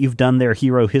 Now that you've done their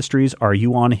hero histories, are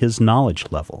you on his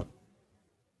knowledge level?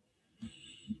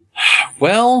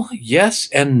 Well, yes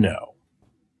and no.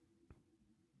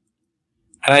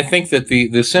 And I think that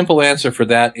the simple answer for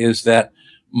that is that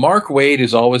Mark Waid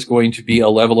is always going to be a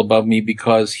level above me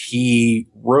because he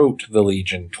wrote the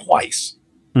Legion twice.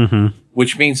 Mm-hmm.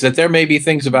 Which means that there may be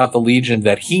things about the Legion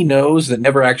that he knows that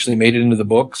never actually made it into the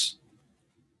books.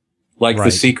 Like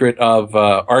the secret of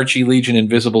Archie Legion,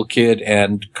 Invisible Kid,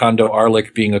 and Kondo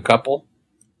Arlik being a couple.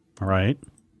 Right.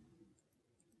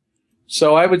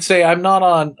 So I would say I'm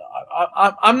not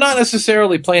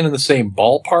necessarily playing in the same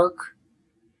ballpark,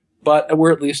 but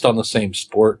we're at least on the same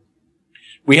sport.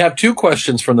 We have 2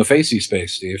 questions from the Facey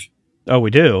Space, Steve. Oh, we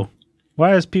do?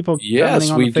 Why is people?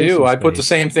 Yes, we do. I put the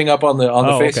same thing up on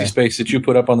the Facey Space that you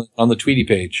put up on the Tweety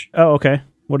page. Oh, okay.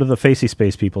 What are the Facey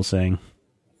Space people saying?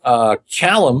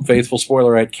 Callum, faithful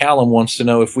spoilerite Callum, wants to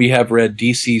know if we have read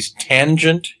DC's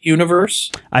Tangent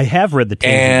universe. I have read the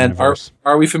Tangent universe.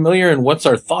 Are we familiar, and what's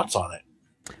our thoughts on it?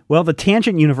 Well, the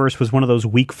Tangent universe was one of those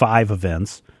week 5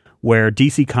 events where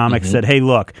DC Comics said, hey,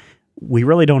 look, we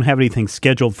really don't have anything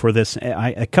scheduled for this.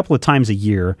 A couple of times a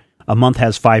year, a month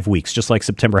has 5 weeks, just like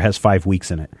September has 5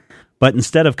 weeks in it. But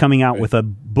instead of coming out with a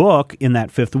book in that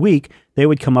 5th week, they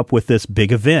would come up with this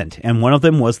big event. And one of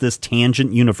them was this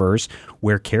Tangent universe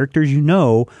where characters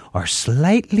are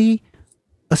slightly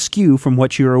askew from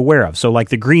what you're aware of. So like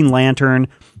the Green Lantern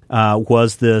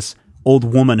was this old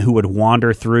woman who would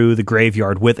wander through the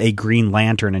graveyard with a Green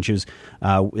Lantern, and she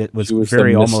was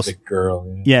very almost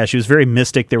girl. Yeah, she was very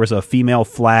mystic. There was a female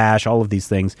Flash, all of these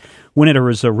things. When it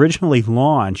was originally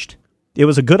launched, it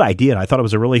was a good idea, and I thought it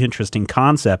was a really interesting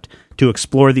concept to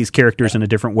explore these characters in a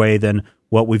different way than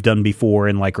what we've done before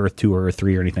in like Earth 2 or Earth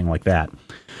 3 or anything like that.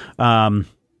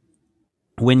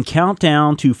 When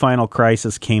Countdown to Final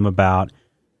Crisis came about,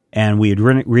 and we had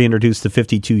reintroduced the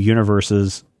 52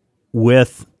 universes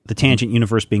with the Tangent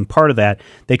universe being part of that,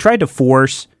 they tried to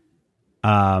force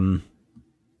that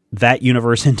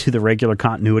universe into the regular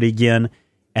continuity again,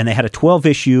 and they had a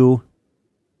 12-issue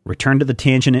Return to the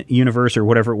Tangent universe or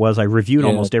whatever it was. I reviewed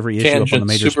almost every issue Tangent, up on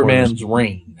the major Superman's spoilers.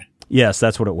 Reign. Yes,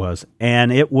 that's what it was.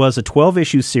 And it was a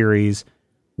 12-issue series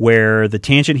where the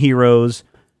Tangent heroes,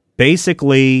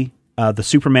 basically the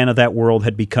Superman of that world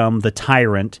had become the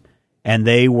tyrant, and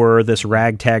they were this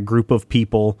ragtag group of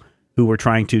people who were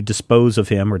trying to dispose of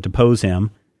him or depose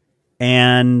him.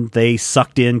 And they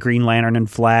sucked in Green Lantern and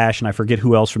Flash, and I forget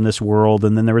who else from this world.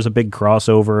 And then there was a big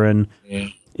crossover, and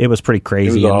It was pretty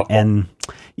crazy. And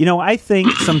I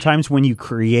think sometimes when you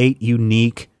create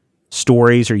unique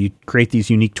stories or you create these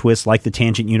unique twists like the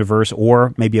Tangent Universe,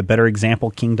 or maybe a better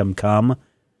example, Kingdom Come,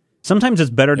 sometimes it's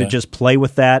better to just play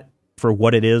with that for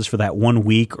what it is for that 1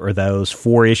 week or those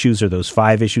 4 issues or those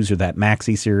 5 issues or that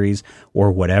maxi series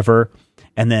or whatever,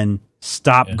 and then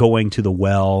stop going to the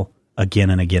well again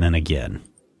and again and again.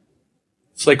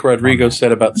 It's like Rodrigo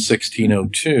said about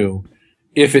 1602.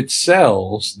 If it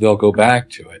sells, they'll go back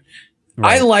to it.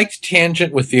 Right. I liked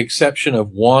Tangent with the exception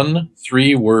of one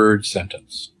 3-word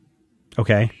sentence.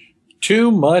 Okay.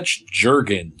 Too much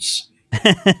Jurgens.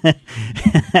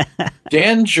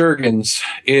 Dan Jurgens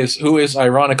who is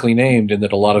ironically named in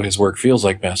that a lot of his work feels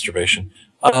like masturbation.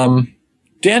 Dan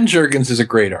Jurgens is a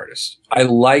great artist. I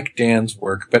like Dan's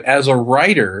work, but as a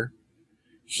writer,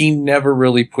 he never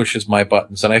really pushes my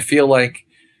buttons. And I feel like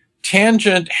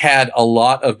Tangent had a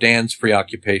lot of Dan's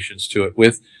preoccupations to it,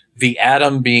 with the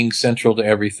atom being central to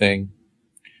everything.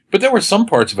 But there were some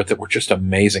parts of it that were just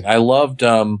amazing. I loved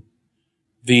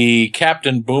the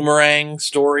Captain Boomerang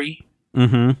story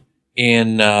in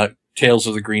Tales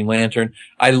of the Green Lantern.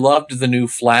 I loved the new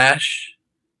Flash.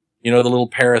 The little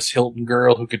Paris Hilton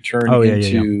girl who could turn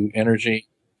into energy.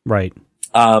 Right.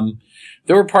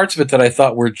 There were parts of it that I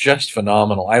thought were just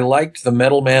phenomenal. I liked the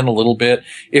Metal Man a little bit.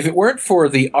 If it weren't for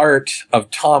the art of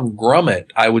Tom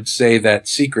Grummett, I would say that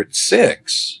Secret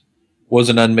Six was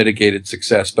an unmitigated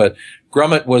success. But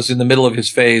Grummett was in the middle of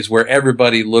his phase where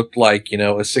everybody looked like, a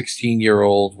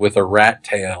 16-year-old with a rat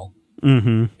tail.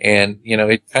 Mm-hmm. And,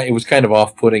 it was kind of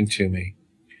off-putting to me.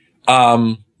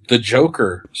 The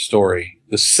Joker story,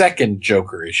 the second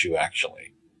Joker issue,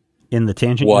 actually, in the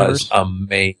Tangent was Universe?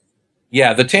 amazing.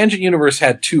 Yeah, the Tangent Universe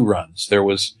had 2 runs. There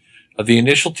was the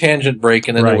initial Tangent break,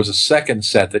 and then there was a second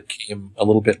set that came a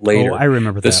little bit later. Oh, I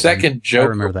remember that. The second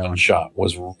Joker one-shot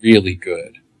was really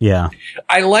good. Yeah.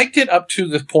 I liked it up to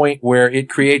the point where it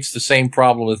creates the same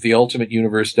problem that the Ultimate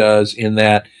Universe does, in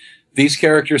that these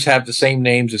characters have the same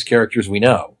names as characters we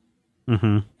know.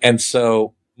 Mm-hmm. And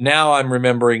so now I'm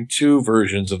remembering 2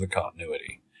 versions of the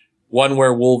continuity. One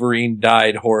where Wolverine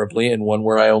died horribly, and one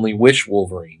where I only wish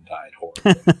Wolverine died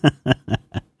horribly.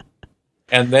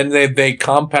 And then they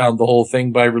compound the whole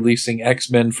thing by releasing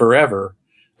X-Men Forever,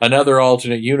 another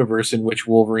alternate universe in which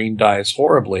Wolverine dies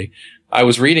horribly. I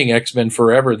was reading X-Men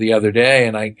Forever the other day,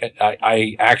 and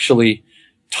I actually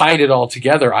tied it all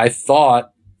together. I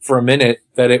thought for a minute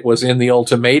that it was in the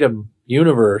Ultimate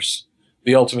Universe,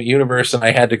 and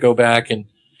I had to go back and,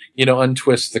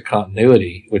 untwist the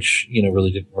continuity, which, really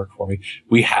didn't work for me.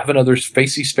 We have another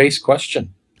Facey Space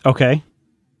question. Okay.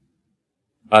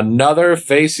 Another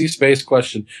Facey Space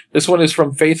question. This one is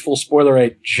from Faithful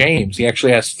Spoilerite James. He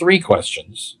actually has 3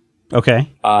 questions. Okay.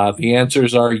 The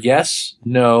answers are yes,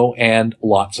 no, and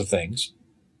lots of things.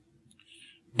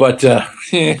 But,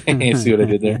 you see what I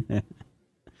did there?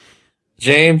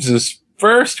 James's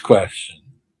first question.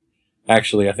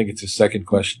 Actually, I think it's his second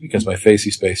question because my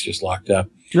Facey Space just locked up.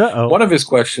 Uh-oh. One of his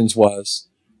questions was,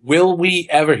 will we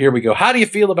ever, here we go. How do you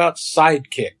feel about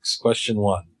sidekicks? Question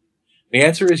 1. The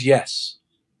answer is yes.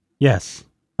 Yes.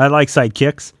 I like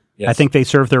sidekicks. Yes. I think they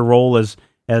serve their role as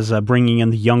bringing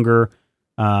in the younger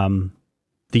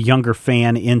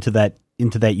fan into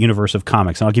that universe of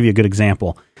comics. And I'll give you a good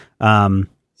example. Sidekick.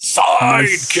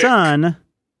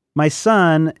 My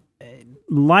son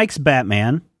likes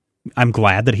Batman. I'm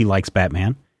glad that he likes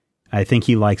Batman. I think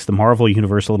he likes the Marvel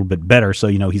universe a little bit better. So,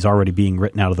 he's already being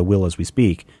written out of the will as we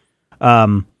speak.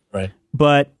 Right.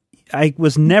 But I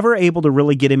was never able to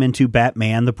really get him into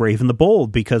Batman, the Brave and the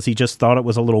Bold, because he just thought it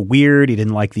was a little weird. He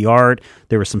didn't like the art.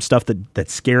 There was some stuff that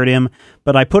scared him.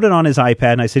 But I put it on his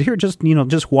iPad and I said, here,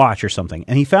 just watch or something.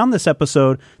 And he found this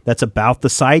episode that's about the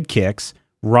sidekicks,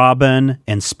 Robin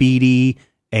and Speedy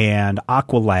and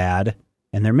Aqualad.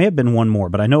 And there may have been one more,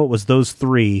 but I know it was those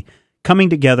 3 coming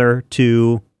together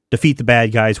to defeat the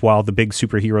bad guys while the big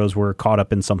superheroes were caught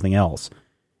up in something else.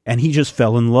 And he just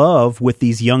fell in love with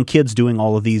these young kids doing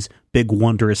all of these big,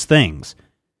 wondrous things.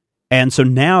 And so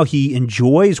now he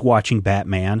enjoys watching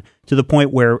Batman to the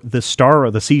point where the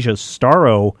Seja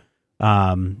Starro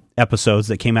episodes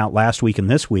that came out last week and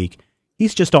this week,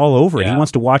 he's just all over it. He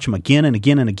wants to watch them again and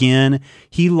again and again.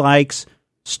 He likes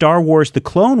Star Wars, the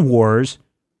Clone Wars,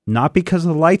 not because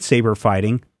of the lightsaber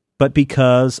fighting, but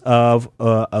because of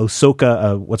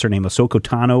Ahsoka, what's her name? Ahsoka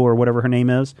Tano or whatever her name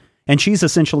is. And she's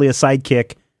essentially a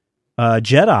sidekick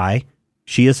Jedi.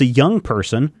 She is a young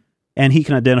person, and he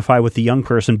can identify with the young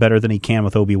person better than he can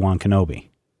with Obi-Wan Kenobi.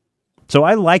 So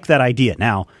I like that idea.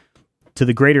 Now, to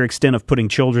the greater extent of putting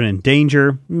children in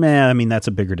danger, that's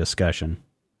a bigger discussion.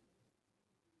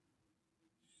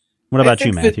 What about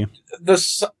you, Matthew?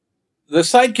 the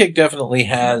sidekick definitely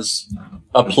has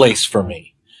a place for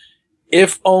me,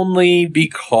 if only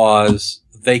because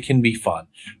they can be fun.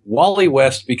 Wally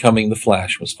West becoming the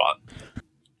Flash was fun.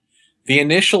 The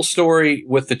initial story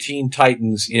with the Teen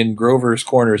Titans in Grover's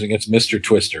Corners against Mr.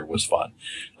 Twister was fun.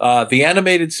 The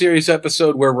animated series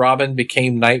episode where Robin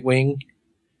became Nightwing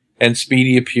and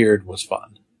Speedy appeared was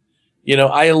fun. You know,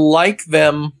 I like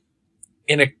them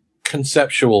in a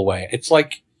conceptual way. It's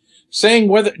like saying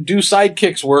whether do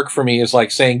sidekicks work for me is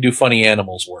like saying do funny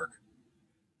animals work.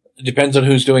 It depends on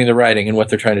who's doing the writing and what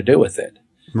they're trying to do with it.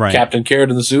 Right. Captain Carrot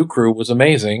and the Zoo Crew was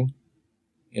amazing.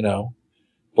 You know,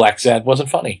 Black Sad wasn't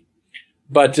funny.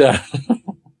 But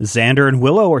Xander and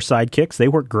Willow are sidekicks. They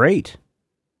work great.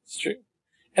 It's true.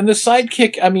 And the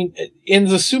sidekick, I mean, in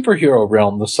the superhero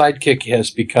realm, the sidekick has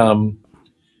become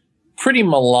pretty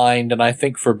maligned, and I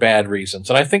think for bad reasons.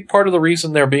 And I think part of the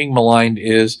reason they're being maligned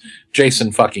is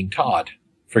Jason fucking Todd.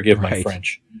 Forgive my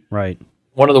French. Right.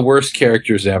 One of the worst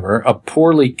characters ever. A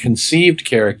poorly conceived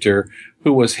character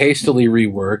who was hastily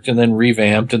reworked and then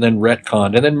revamped and then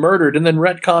retconned and then murdered and then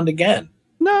retconned again.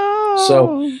 No!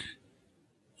 So,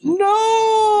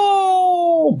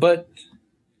 no! But,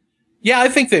 yeah, I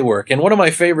think they work. And one of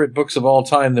my favorite books of all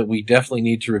time that we definitely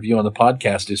need to review on the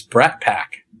podcast is Brat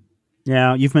Pack.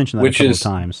 Yeah, you've mentioned that a couple of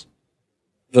times.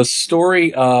 The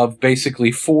story of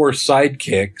basically 4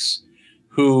 sidekicks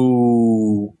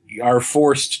who are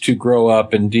forced to grow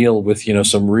up and deal with, you know,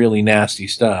 some really nasty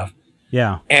stuff.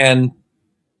 Yeah. And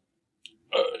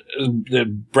the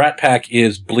Brat Pack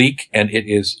is bleak, and it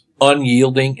is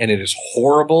unyielding, and it is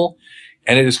horrible,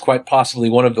 and it is quite possibly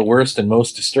one of the worst and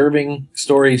most disturbing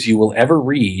stories you will ever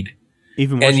read.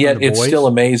 Even worse and yet than The it's Boys? Still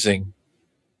amazing.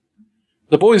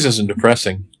 The Boys isn't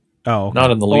depressing. Oh, okay. Not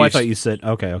in the least. Oh, I thought you said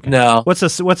okay. No. What's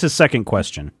his second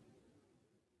question?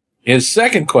 His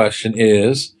second question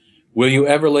is, will you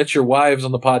ever let your wives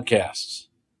on the podcasts?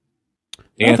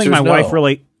 The I don't think my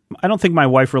no.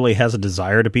 wife really has a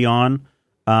desire to be on.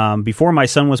 Before my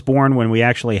son was born, when we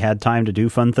actually had time to do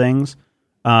fun things,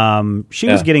 she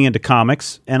was getting into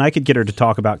comics, and I could get her to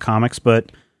talk about comics,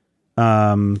 but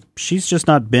she's just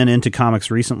not been into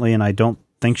comics recently, and I don't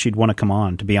think she'd want to come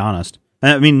on, to be honest.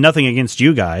 I mean, nothing against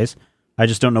you guys. I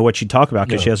just don't know what she'd talk about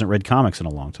because she hasn't read comics in a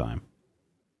long time.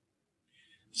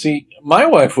 See, my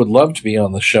wife would love to be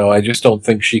on the show. I just don't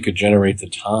think she could generate the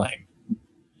time.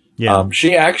 Yeah.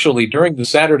 She actually, during the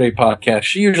Saturday podcast,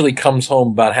 she usually comes home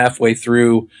about halfway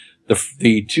through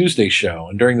the Tuesday show.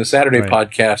 And during the Saturday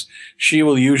podcast, she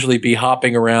will usually be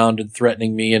hopping around and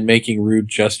threatening me and making rude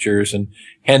gestures and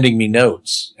handing me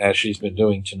notes, as she's been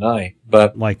doing tonight.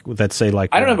 But I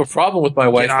don't have a problem with my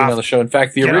wife being on the show. In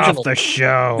fact,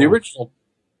 the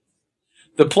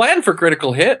plan for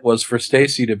Critical Hit was for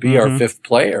Stacy to be our 5th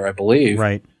player, I believe.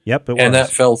 Right. Yep. And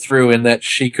that fell through in that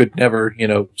she could never,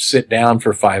 sit down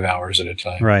for 5 hours at a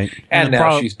time. Right. And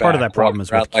now she's back. Part of that problem is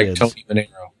with like kids. Tony Manero.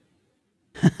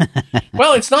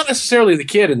 Well, it's not necessarily the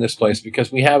kid in this place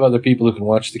because we have other people who can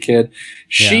watch the kid.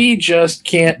 She just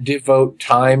can't devote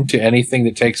time to anything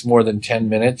that takes more than 10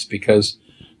 minutes because,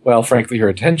 well, frankly, her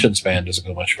attention span doesn't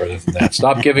go much further than that.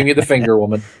 Stop giving me the finger,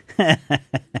 woman.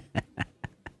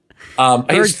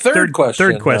 His third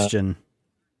question.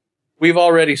 We've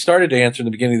already started to answer in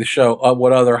the beginning of the show.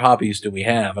 What other hobbies do we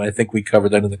have? And I think we covered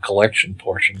that in the collection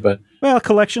portion.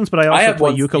 Collections, but I also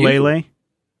play ukulele.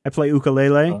 I play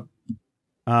ukulele.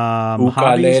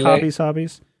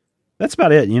 Hobbies. That's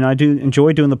about it. I do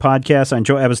enjoy doing the podcast. I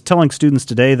was telling students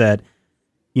today that,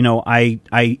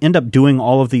 I end up doing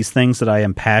all of these things that I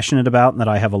am passionate about and that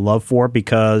I have a love for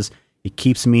because it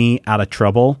keeps me out of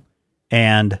trouble.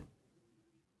 And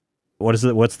what is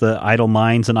it? What's the idle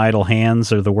minds and idle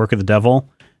hands are the work of the devil.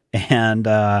 And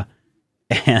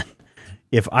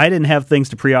if I didn't have things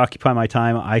to preoccupy my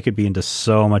time, I could be into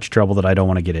so much trouble that I don't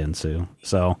want to get into.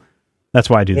 So that's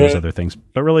why I do those other things.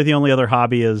 But really the only other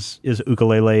hobby is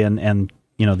ukulele and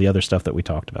the other stuff that we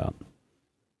talked about.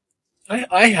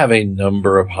 I have a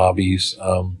number of hobbies,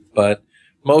 but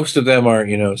most of them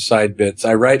are, side bits.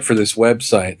 I write for this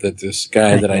website that this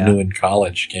guy that I knew in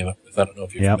college came up with. I don't know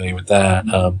if you're familiar with that.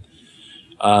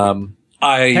 One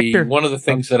of the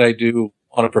things that I do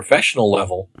on a professional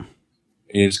level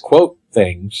is quote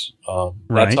things.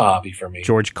 That's a hobby for me.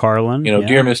 George Carlin.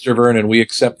 Dear Mr. Vernon, we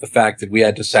accept the fact that we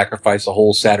had to sacrifice a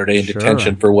whole Saturday in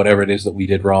detention for whatever it is that we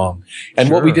did wrong. And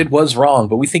what we did was wrong,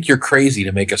 but we think you're crazy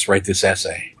to make us write this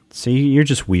essay. See, you're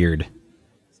just weird.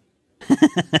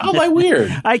 How am I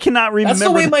weird? I cannot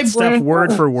remember that stuff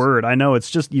word for word. I know, it's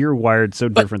just you're wired so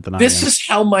different than I am. This is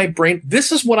how my brain...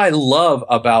 This is what I love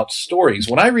about stories.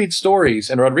 When I read stories,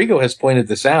 and Rodrigo has pointed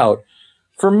this out,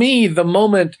 for me, the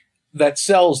moment that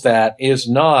sells that is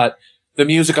not the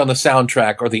music on the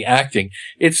soundtrack or the acting.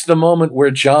 It's the moment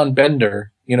where John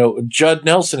Bender, Judd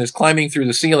Nelson is climbing through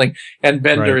the ceiling and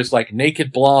Bender is like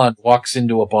naked blonde, walks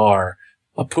into a bar,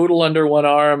 a poodle under one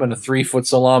arm and a 3-foot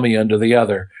salami under the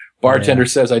other. Bartender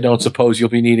says, "I don't suppose you'll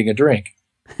be needing a drink."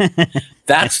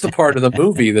 That's the part of the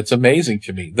movie that's amazing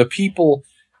to me. The people,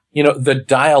 the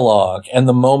dialogue and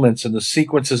the moments and the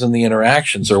sequences and the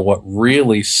interactions are what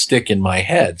really stick in my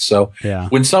head. So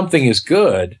when something is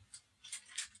good,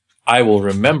 I will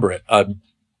remember it.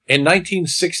 In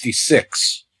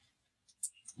 1966,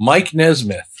 Mike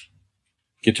Nesmith,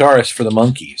 guitarist for the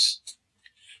Monkees,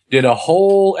 did a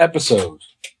whole episode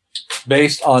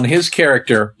based on his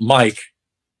character, Mike.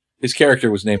 His character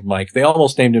was named Mike. They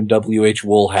almost named him W.H.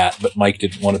 Woolhat, but Mike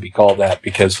didn't want to be called that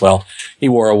because, well, he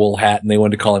wore a wool hat and they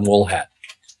wanted to call him Woolhat.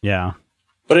 Yeah.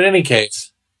 But in any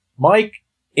case, Mike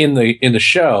in the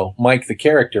show, Mike the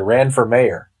character, ran for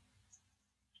mayor.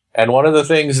 And one of the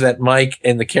things that Mike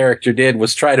and the character did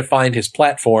was try to find his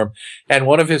platform. And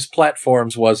one of his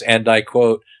platforms was, and I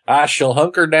quote, "I shall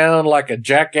hunker down like a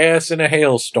jackass in a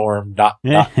hailstorm, ...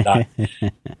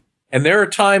 And there are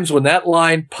times when that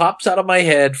line pops out of my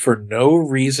head for no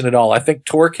reason at all. I think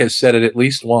Torque has said it at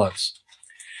least once.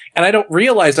 And I don't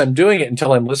realize I'm doing it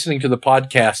until I'm listening to the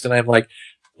podcast and I'm like,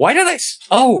 why did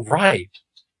oh, right.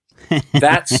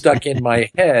 That stuck in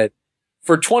my head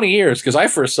for 20 years because I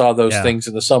first saw those things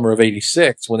in the summer of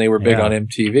 86 when they were big on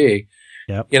MTV.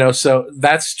 Yep. So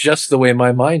that's just the way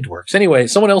my mind works. Anyway,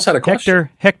 someone else had a question.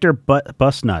 Hector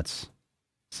Busnuts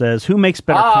says, who makes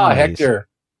better comedies? Hector.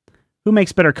 Who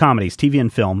makes better comedies, TV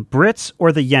and film, Brits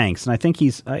or the Yanks? And I think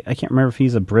I can't remember if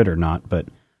he's a Brit or not, but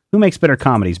who makes better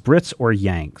comedies, Brits or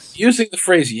Yanks? Using the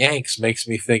phrase Yanks makes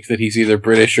me think that he's either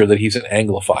British or that he's an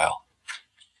Anglophile.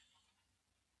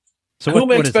 So who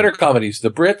makes better comedies, the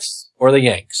Brits or the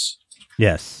Yanks?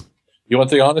 Yes. You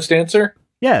want the honest answer?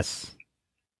 Yes.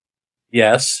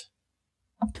 Yes.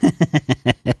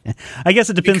 I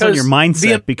guess it depends on your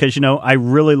mindset because, I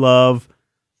really love,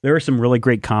 there are some really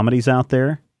great comedies out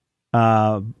there.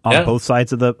 On both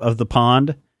sides of the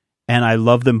pond, and I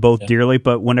love them both dearly.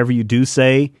 But whenever you do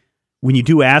when you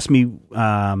do ask me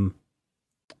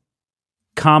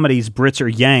comedies, Brits or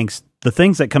Yanks, the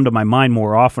things that come to my mind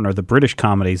more often are the British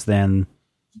comedies than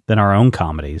our own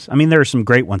comedies. I mean, there are some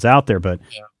great ones out there, but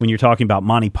when you're talking about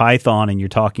Monty Python and you're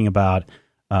talking about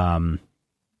I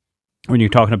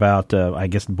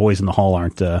guess the Boys in the Hall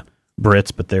aren't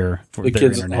Brits, but they're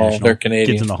Kids in the Hall. They're Canadian.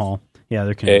 Kids in the Hall. Yeah,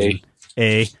 they're Canadian.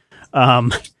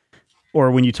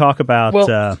 Or when you talk about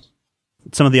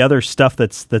some of the other stuff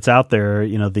that's out there,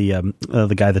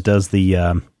 the guy that does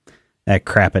that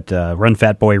crap at Run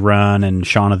Fat Boy Run and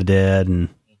Shaun of the Dead and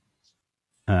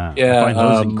I find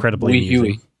those incredibly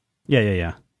amusing. Huey.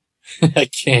 Yeah. I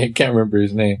can't remember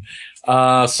his name.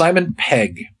 Simon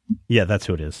Pegg. Yeah, that's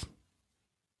who it is.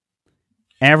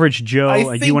 Average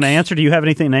Joe. Do you want to answer? Do you have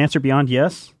anything to answer beyond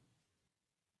yes?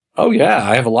 Oh, yeah,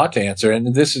 I have a lot to answer.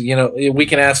 And this is, we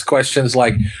can ask questions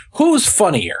like, who's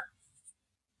funnier,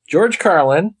 George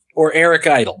Carlin or Eric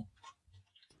Idle?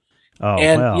 Oh,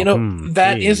 and,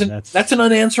 that's an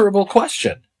unanswerable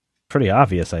question. Pretty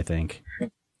obvious, I think.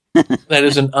 That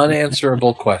is an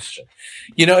unanswerable question.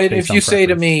 If you say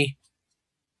to me,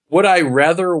 would I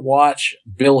rather watch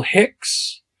Bill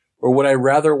Hicks or would I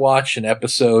rather watch an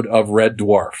episode of Red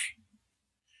Dwarf?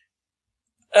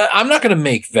 I'm not going to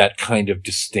make that kind of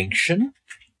distinction.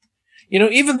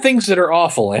 Even things that are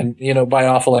awful, and, by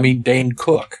awful, I mean Dane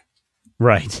Cook.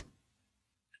 Right.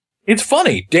 It's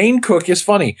funny. Dane Cook is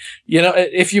funny.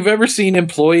 If you've ever seen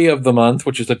Employee of the Month,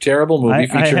 which is a terrible movie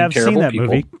featuring I have terrible seen that people.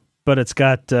 Movie, but it's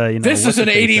got, This is an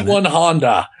 81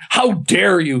 Honda. How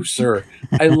dare you, sir?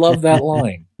 I love that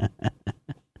line.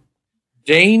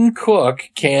 Dane Cook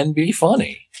can be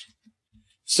funny.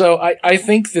 So I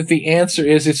think that the answer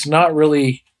is it's not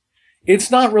really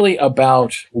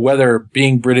about whether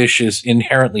being British is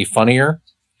inherently funnier.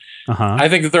 Uh-huh. I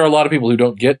think that there are a lot of people who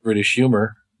don't get British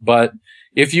humor, but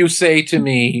if you say to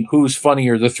me who's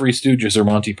funnier, the Three Stooges or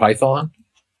Monty Python,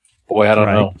 boy, I don't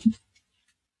know.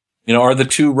 Are the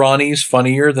two Ronnies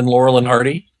funnier than Laurel and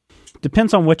Hardy?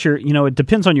 Depends on what it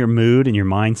depends on your mood and your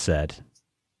mindset,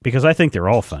 because I think they're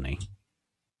all funny.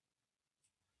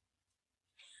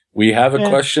 We have a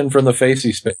question from the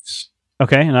Facey space.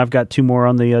 Okay, and I've got two more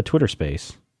on the Twitter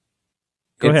space.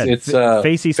 Go ahead. It's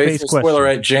Facey space question.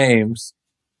 Spoilerite James.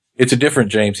 It's a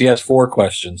different James. He has 4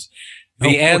 questions.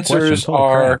 The answers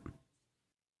are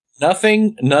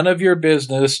nothing, none of your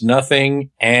business,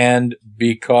 nothing, and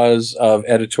because of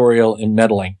editorial and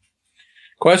meddling.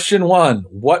 Question 1,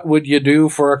 what would you do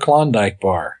for a Klondike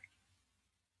bar?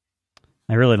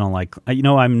 I really don't like,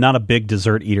 I'm not a big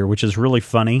dessert eater, which is really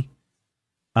funny.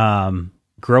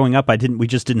 Growing up, we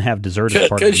just didn't have dessert as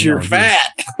part of the meal. Because you're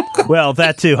fat. Well,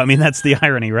 that too. I mean, that's the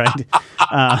irony, right?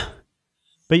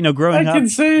 But growing up,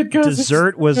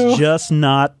 dessert was just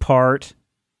not part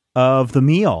of the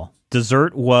meal.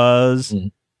 Dessert was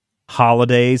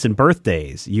holidays and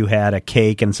birthdays. You had a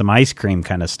cake and some ice cream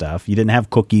kind of stuff. You didn't have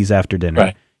cookies after dinner.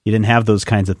 Right. You didn't have those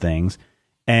kinds of things.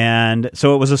 And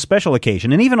so it was a special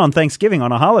occasion. And even on Thanksgiving,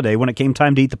 on a holiday, when it came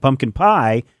time to eat the pumpkin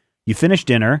pie, you finished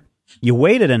dinner, you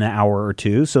waited an hour or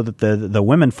two so that the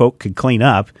women folk could clean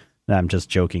up. I'm just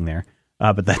joking there.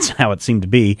 But that's how it seemed to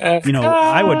be.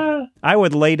 I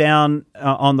would lay down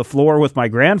on the floor with my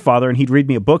grandfather, and he'd read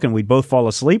me a book, and we'd both fall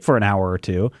asleep for an hour or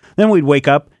two. Then we'd wake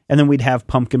up, and then we'd have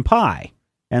pumpkin pie.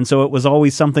 And so it was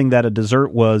always something that a dessert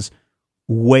was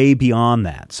way beyond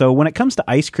that. So when it comes to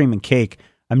ice cream and cake,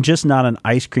 I'm just not an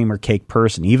ice cream or cake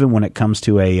person. Even when it comes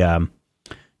to an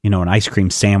ice cream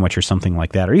sandwich or something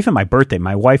like that, or even my birthday,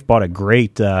 my wife bought a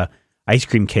great ice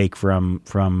cream cake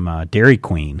from Dairy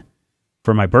Queen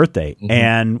for my birthday,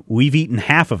 and we've eaten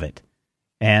half of it.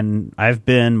 And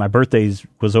my birthday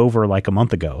was over like a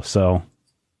month ago, so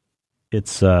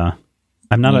it's I'm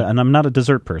not a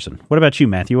dessert person. What about you,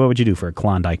 Matthew? What would you do for a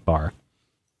Klondike bar?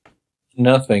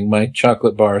 Nothing. My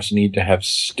chocolate bars need to have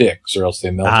sticks, or else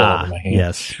they melt all over my hand.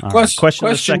 Yes.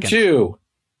 Question 2.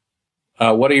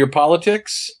 What are your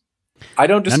politics? I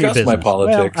don't discuss my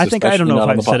politics. Well, I don't know if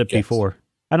I've said it before.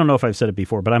 I don't know if I've said it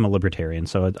before, but I'm a libertarian,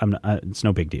 so it's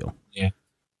no big deal. Yeah.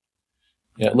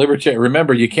 Yeah, libertarian.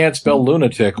 Remember, you can't spell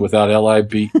lunatic without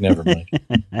L-I-B. Never mind.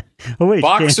 Oh, wait,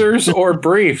 boxers or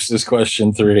briefs is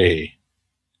question 3.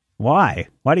 Why?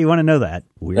 Why do you want to know that,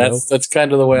 weirdo? That's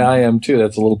kind of the way I am, too.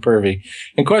 That's a little pervy.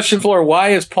 And question 4, why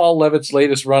is Paul Levitt's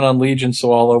latest run on Legion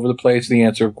so all over the place? The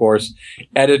answer, of course,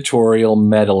 editorial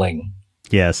meddling.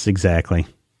 Yes, exactly.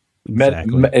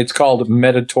 It's called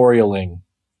meditorialing.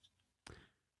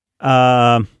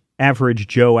 Average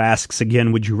Joe asks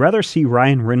again, would you rather see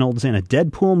Ryan Reynolds in a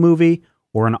Deadpool movie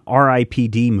or an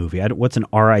R.I.P.D. movie? What's an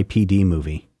R.I.P.D.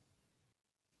 movie?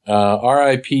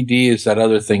 R.I.P.D. is that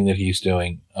other thing that he's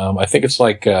doing. I think it's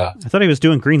like... I thought he was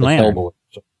doing Green Lantern. Hellboy.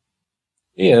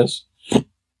 He is.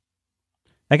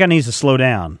 That guy needs to slow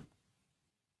down.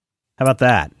 How about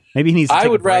that? Maybe he needs to take I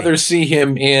would rather see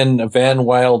him in Van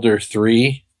Wilder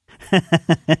 3.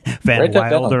 Van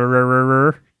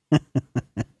Wilder.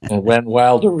 Van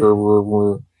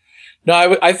Wilder.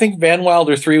 No, I think Van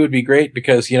Wilder 3 would be great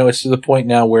because, it's to the point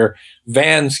now where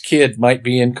Van's kid might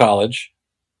be in college.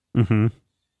 Mm-hmm.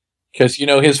 Because,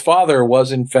 his father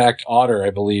was, in fact, Otter,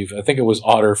 I believe. I think it was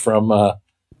Otter from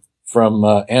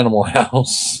Animal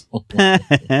House.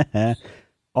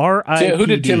 R.I.P.D. Who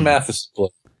did Tim Matheson play?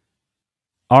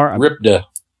 Ripta.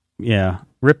 Yeah,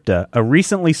 Ripta. A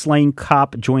recently slain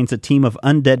cop joins a team of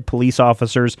undead police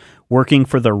officers working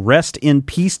for the Rest in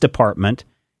Peace Department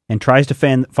and tries to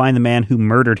find the man who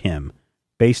murdered him,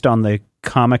 based on the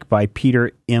comic by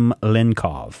Peter M.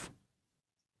 Lenkov.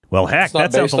 Well, heck,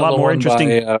 that sounds a lot more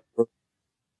interesting. By,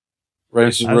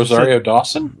 Rosario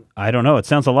Dawson? I don't know. It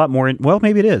sounds a lot more... well,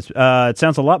 maybe it is. It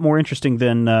sounds a lot more interesting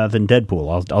than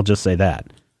Deadpool. I'll just say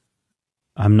that.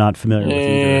 I'm not familiar with either. I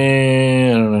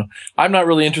don't know. I'm not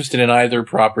really interested in either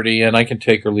property, and I can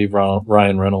take or leave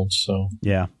Ryan Reynolds. So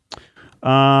yeah.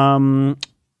 Samlo,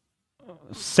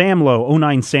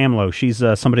 09 Samlo. She's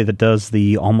somebody that does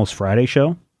the Almost Friday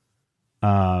show.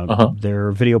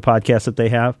 Their video podcast that they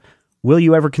have. Will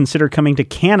you ever consider coming to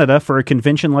Canada for a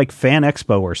convention like Fan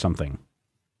Expo or something?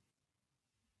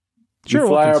 Sure, we'll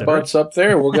fly our butts up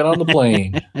there. We'll get on the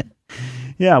plane.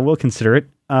 Yeah, we'll consider it.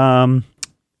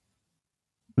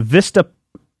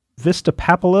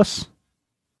 Vistapapoulos?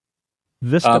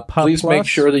 Please make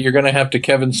sure that you're going to have to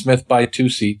Kevin Smith buy 2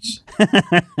 seats.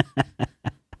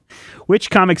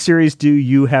 Which comic series do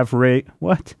you have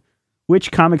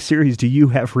Which comic series do you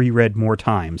have reread more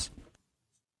times?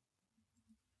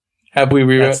 Have we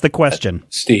reread? That's the question,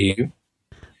 Steve.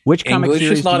 Which comic English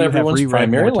series is not do you everyone's have reread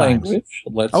primary more times?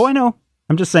 language. Oh, I know.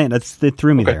 I'm just saying it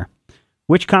threw me there.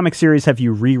 Which comic series have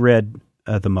you reread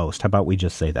the most? How about we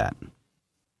just say that?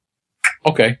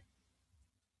 Okay.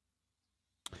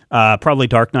 Probably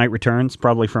Dark Knight Returns.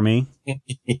 Probably for me.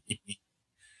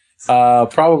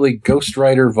 Probably Ghost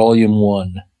Rider Volume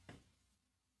 1.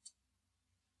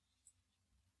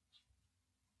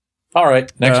 All right.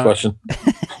 Next question.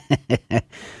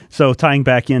 So tying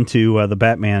back into the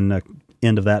Batman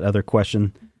end of that other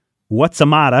question,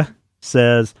 Whatsamata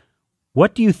says,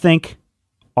 what do you think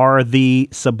are the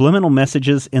subliminal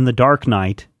messages in The Dark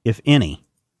Knight, if any,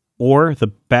 or the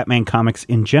Batman comics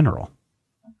in general?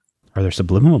 Are there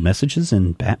subliminal messages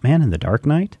in Batman and The Dark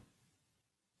Knight?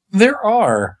 There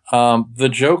are. The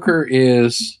Joker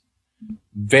is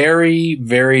very,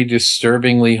 very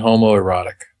disturbingly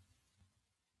homoerotic.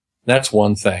 That's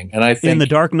one thing. And I think in The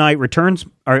Dark Knight Returns,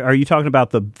 are you talking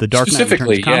about the Dark Knight Returns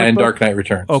specifically, comic in book? Dark Knight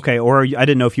Returns. Okay, or I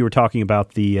didn't know if you were talking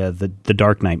about the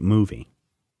Dark Knight movie.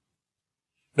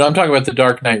 No, I'm talking about the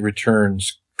Dark Knight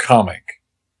Returns comic.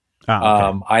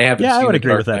 Okay. I haven't I seen would the agree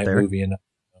Dark with that Knight there. movie enough.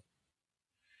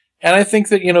 And I think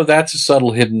that, that's a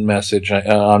subtle hidden message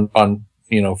on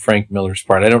Frank Miller's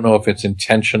part. I don't know if it's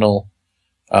intentional,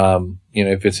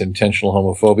 if it's intentional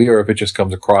homophobia or if it just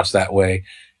comes across that way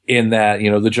in that,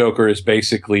 the Joker is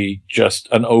basically just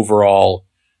an overall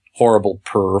horrible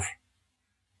perv.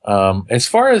 As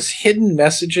far as hidden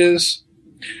messages,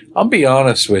 I'll be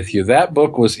honest with you. That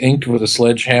book was inked with a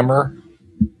sledgehammer,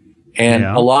 and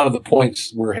a lot of the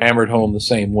points were hammered home the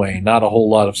same way. Not a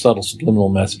whole lot of subtle subliminal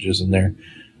messages in there.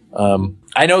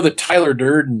 I know that Tyler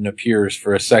Durden appears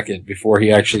for a second before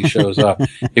he actually shows up.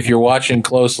 If you're watching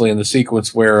closely in the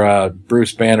sequence where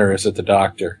Bruce Banner is at the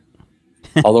doctor.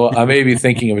 Although I may be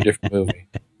thinking of a different movie.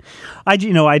 I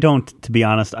don't, to be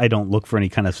honest, I don't look for any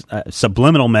kind of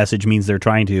subliminal message means they're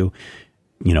trying to,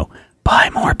 buy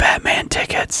more Batman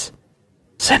tickets.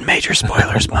 Send major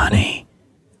spoilers money.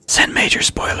 Send major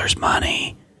spoilers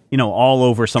money. All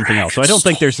over something else. So I don't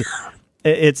think there's...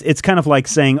 It's kind of like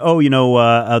saying,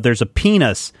 there's a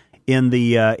penis in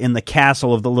the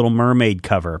castle of the Little Mermaid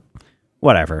cover.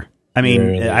 Whatever. I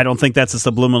mean, I don't think that's a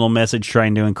subliminal message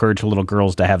trying to encourage little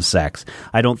girls to have sex.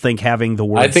 I don't think having the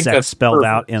word sex spelled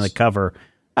out in the cover,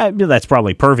 that's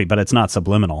probably pervy, but it's not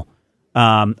subliminal.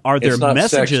 Are there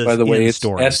messages sex, by the way, it's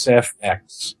stories?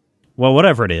 SFX. Well,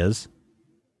 whatever it is.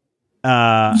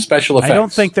 Special effects.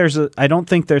 I don't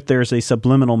think that there's a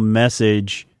subliminal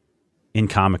message in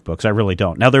comic books. I really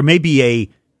don't. Now, there may be a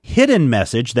hidden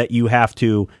message that you have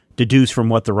to deduce from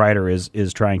what the writer is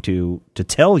trying to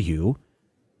tell you.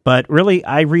 But really,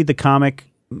 I read the comic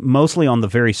mostly on the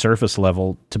very surface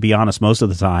level, to be honest, most of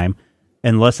the time,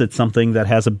 unless it's something that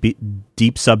has a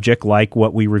deep subject like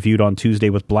what we reviewed on Tuesday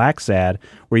with Black Sad,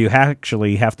 where you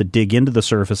actually have to dig into the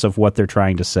surface of what they're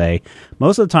trying to say.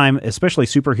 Most of the time, especially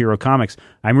superhero comics,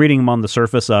 I'm reading them on the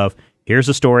surface of, here's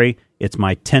a story, it's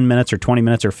my 10 minutes or 20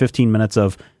 minutes or 15 minutes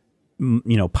of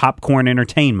popcorn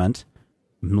entertainment.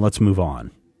 Let's move on.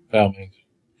 I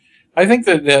think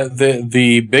that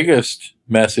the biggest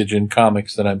message in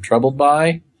comics that I'm troubled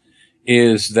by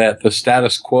is that the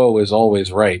status quo is always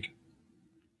right.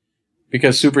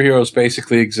 Because superheroes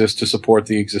basically exist to support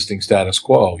the existing status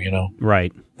quo,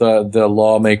 Right. The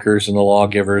lawmakers and the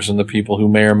lawgivers and the people who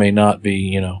may or may not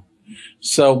be,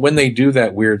 So when they do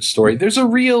that weird story, there's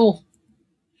very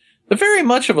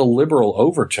much of a liberal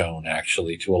overtone,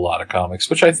 actually, to a lot of comics,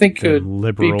 which I think could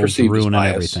be perceived as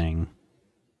bias. Everything.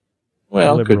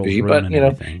 Well, it could be, but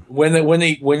everything.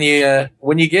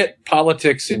 when you get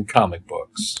politics in comic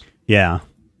books, you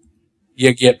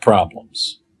get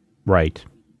problems. Right.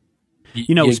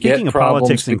 Speaking of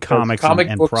politics in comics, comic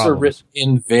and books problems, are written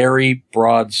in very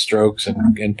broad strokes,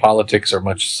 and politics are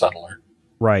much subtler.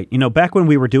 Right. Back when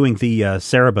we were doing the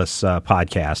Cerebus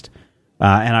podcast,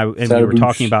 and we were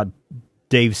talking about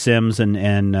Dave Sims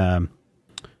and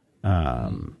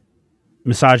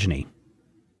misogyny.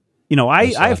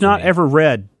 I have not ever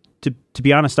read, to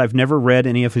be honest, I've never read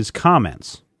any of his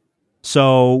comments.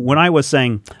 So when I was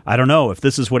saying, I don't know if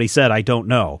this is what he said, I don't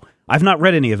know. I've not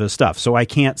read any of his stuff, so I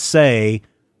can't say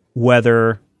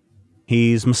whether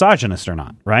he's misogynist or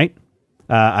not, right?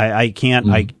 I can't,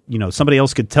 somebody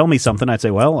else could tell me something. I'd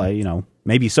say, well,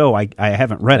 maybe so. I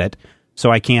haven't read it,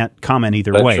 so I can't comment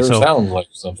either way. That so sounds like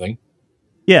something.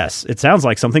 Yes, it sounds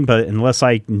like something, but unless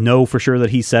I know for sure that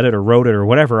he said it or wrote it or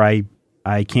whatever, I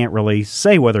can't really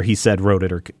say whether he said, wrote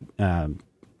it, or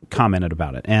commented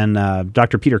about it. And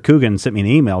Dr. Peter Coogan sent me an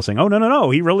email saying, oh,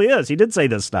 no, he really is. He did say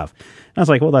this stuff. And I was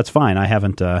like, well, that's fine. I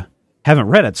haven't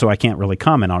read it, so I can't really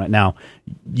comment on it. Now,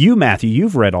 you, Matthew,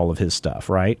 you've read all of his stuff,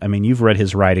 right? I mean, you've read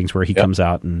his writings where he comes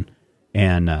out and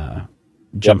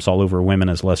jumps all over women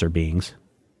as lesser beings.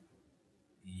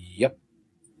 Yep.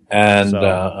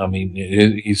 And,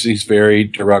 he's very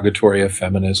derogatory of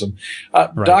feminism.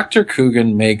 Right. Dr.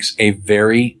 Coogan makes a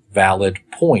very valid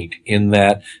point in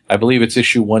that, I believe it's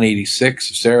issue 186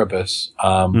 of Cerebus,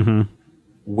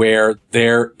 where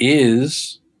there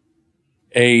is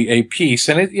a piece,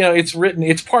 and it's written,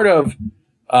 it's part of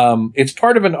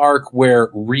an arc where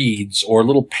reads or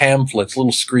little pamphlets,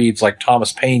 little screeds like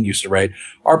Thomas Paine used to write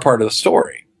are part of the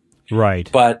story.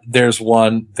 Right. But there's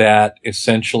one that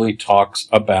essentially talks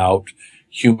about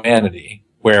humanity,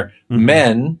 where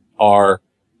men are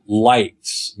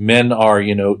lights, men are,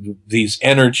 these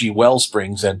energy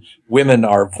wellsprings, and women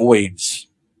are voids.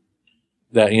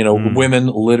 that, women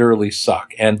literally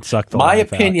suck. And my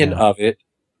opinion of it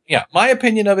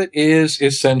is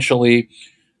essentially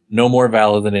no more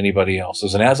valid than anybody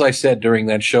else's. And as I said during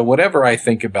that show, whatever I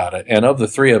think about it, and of the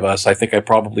three of us, I think I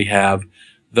probably have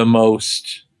the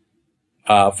most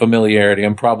familiarity.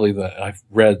 I've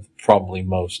read probably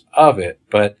most of it,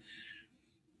 but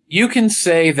you can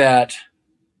say that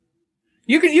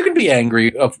you can be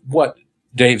angry of what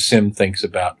Dave Sim thinks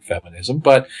about feminism,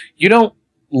 but you don't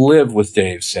live with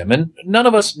Dave Sim, and none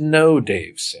of us know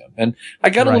Dave Sim. And I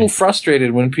got a little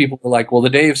frustrated when people were like, well, the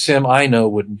Dave Sim I know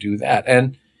wouldn't do that.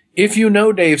 And if you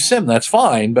know Dave Sim, that's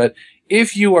fine. But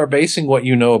if you are basing what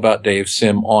you know about Dave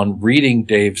Sim on reading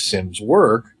Dave Sim's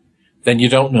work, then you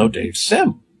don't know Dave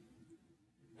Sim.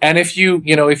 And if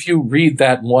you read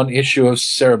that one issue of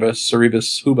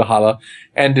Cerebus Hubahala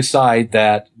and decide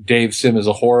that Dave Sim is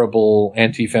a horrible,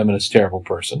 anti-feminist, terrible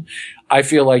person, I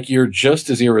feel like you're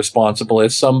just as irresponsible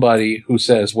as somebody who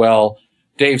says, well,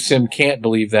 Dave Sim can't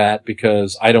believe that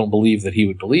because I don't believe that he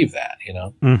would believe that,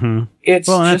 Mm-hmm. It's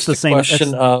just a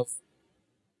question of...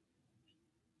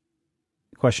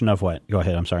 Question of what? Go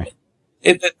ahead, I'm sorry.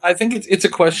 I think it's a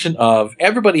question of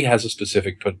everybody has a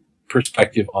specific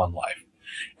perspective on life.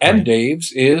 And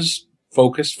Dave's is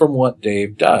focused from what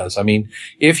Dave does. I mean,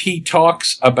 if he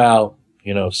talks about,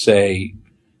 say,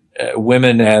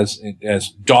 women as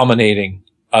dominating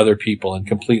other people and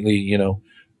completely,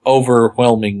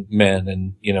 overwhelming men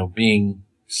and, being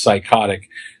psychotic,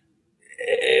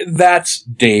 that's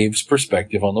Dave's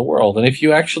perspective on the world. And if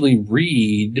you actually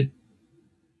read,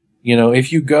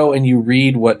 if you go and you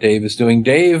read what Dave is doing,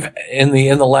 Dave in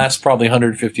the last probably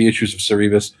 150 issues of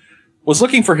Cerebus was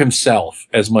looking for himself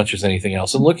as much as anything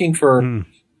else and looking for,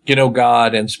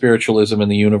 God and spiritualism in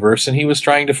the universe. And he was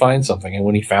trying to find something. And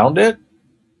when he found it,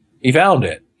 If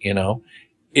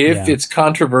it's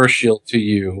controversial to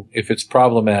you, if it's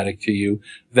problematic to you,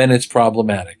 then it's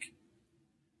problematic.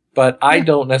 But I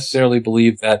don't necessarily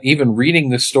believe that even reading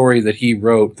the story that he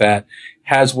wrote that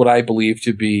has what I believe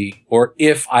to be, or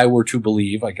if I were to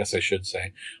believe, I guess I should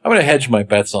say, I'm going to hedge my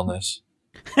bets on this.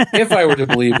 If I were to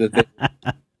believe that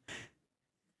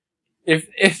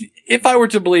if I were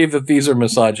to believe that these are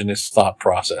misogynist thought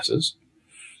processes,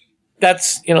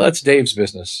 that's Dave's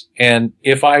business. And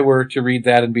if I were to read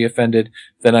that and be offended,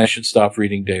 then I should stop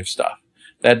reading Dave's stuff.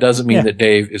 That doesn't mean that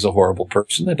Dave is a horrible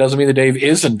person. That doesn't mean that Dave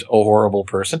isn't a horrible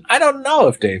person. I don't know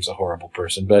if Dave's a horrible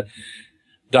person, but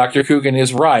Dr. Coogan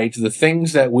is right. The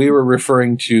things that we were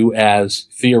referring to as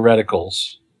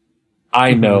theoreticals,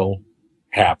 I know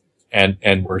happened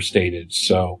and were stated.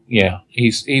 So yeah,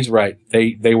 he's right.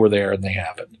 They were there and they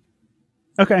happened.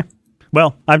 Okay.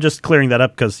 Well, I'm just clearing that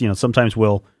up because, sometimes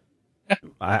I'm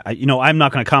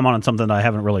not going to comment on something that I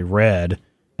haven't really read,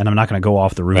 and I'm not going to go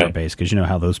off the rumor base because you know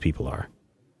how those people are.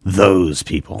 Those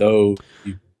people.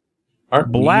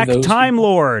 Black Time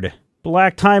Lord.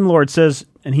 Black Time Lord says,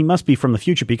 and he must be from the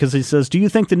future because he says, do you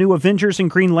think the new Avengers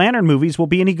and Green Lantern movies will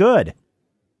be any good?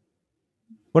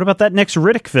 What about that next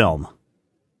Riddick film?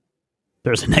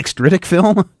 There's a next Riddick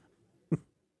film?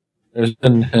 What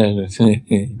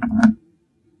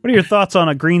are your thoughts on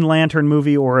a Green Lantern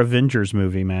movie or Avengers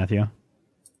movie, Matthew?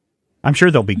 I'm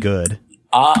sure they'll be good.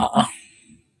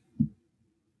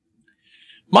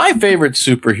 My favorite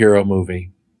superhero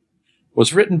movie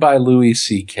was written by Louis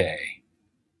C.K.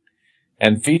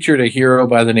 and featured a hero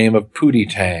by the name of Pootie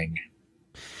Tang.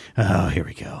 Oh, here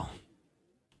we go.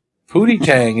 Pootie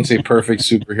Tang is a perfect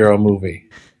superhero movie.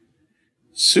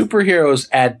 Superheroes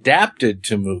adapted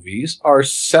to movies are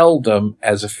seldom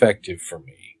as effective for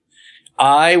me.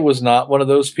 I was not one of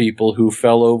those people who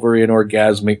fell over in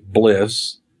orgasmic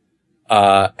bliss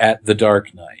at The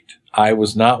Dark Knight. I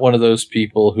was not one of those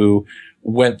people who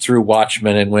went through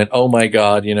Watchmen and went, oh my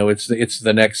God, it's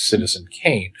the next Citizen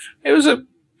Kane. It was a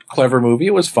clever movie.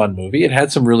 It was a fun movie. It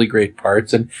had some really great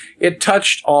parts, and it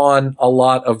touched on a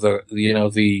lot of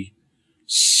the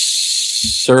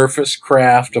surface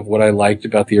craft of what I liked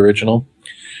about the original.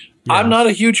 Yeah. I'm not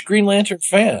a huge Green Lantern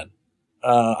fan.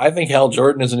 I think Hal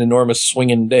Jordan is an enormous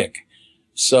swinging dick.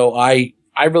 So I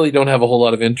really don't have a whole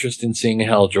lot of interest in seeing a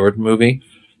Hal Jordan movie.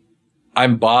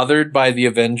 I'm bothered by the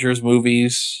Avengers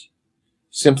movies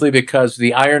simply because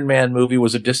the Iron Man movie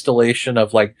was a distillation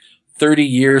of like 30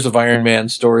 years of Iron Man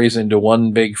stories into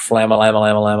one big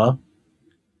flamma.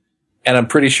 And I'm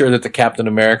pretty sure that the Captain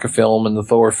America film and the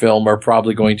Thor film are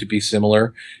probably going to be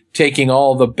similar, taking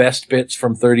all the best bits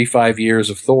from 35 years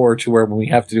of Thor to where when we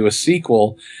have to do a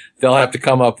sequel, they'll have to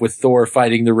come up with Thor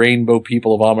fighting the rainbow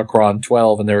people of Omicron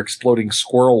 12 and their exploding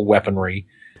squirrel weaponry.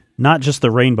 Not just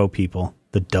the rainbow people,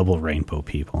 the double rainbow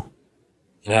people.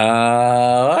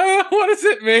 What does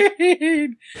it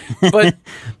mean? But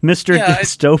Mr.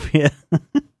 Dystopia.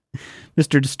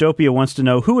 Mr. Dystopia wants to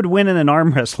know who would win in an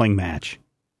arm wrestling match.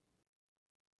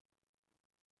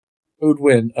 Who'd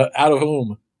win? Out of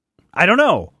whom? I don't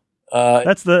know.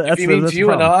 That's if he means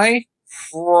you and I,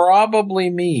 probably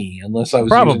me, unless I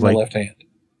was using my left hand.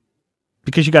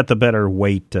 Because you got the better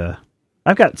weight.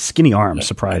 I've got skinny arms,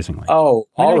 surprisingly. Oh,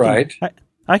 all right.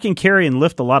 I can carry and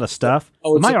lift a lot of stuff.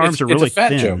 Oh, my arms are really it's a fat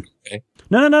thin. Joke. Okay.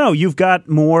 No. You've got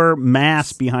more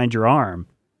mass behind your arm.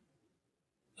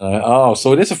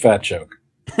 So it is a fat joke.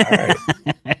 All right.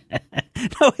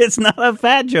 No, it's not a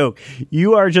fat joke.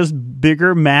 You are just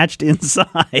bigger matched in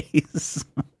size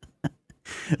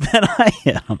than I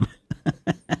am.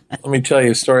 Let me tell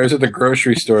you a story. I was at the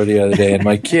grocery store the other day, and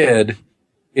my kid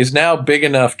is now big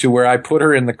enough to where I put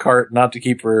her in the cart, not to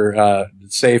keep her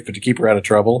safe, but to keep her out of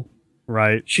trouble.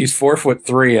 Right. She's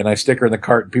 4'3", and I stick her in the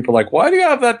cart, and people are like, "Why do you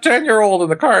have that 10-year-old in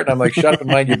the cart?" And I'm like, "Shut up and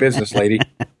mind your business, lady."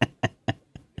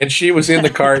 And she was in the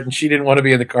cart, and she didn't want to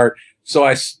be in the cart. So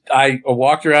I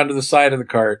walked around to the side of the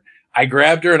cart. I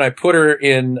grabbed her, and I put her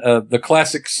in the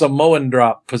classic Samoan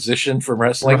drop position from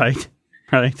wrestling.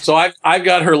 Right. So I've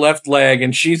got her left leg,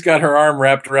 and she's got her arm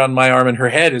wrapped around my arm, and her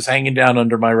head is hanging down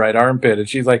under my right armpit. And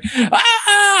she's like,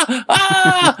 ah!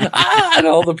 And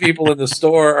all the people in the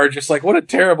store are just like, what a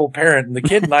terrible parent. And the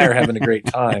kid and I are having a great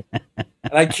time.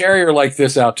 And I carry her like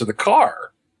this out to the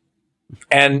car.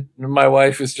 And my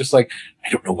wife is just like, I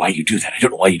don't know why you do that.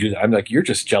 I'm like, you're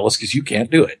just jealous because you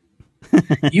can't do it.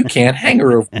 You can't hang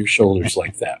her over your shoulders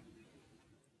like that.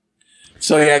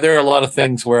 So, yeah, there are a lot of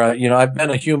things where, I've been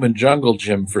a human jungle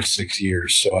gym for 6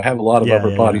 years, so I have a lot of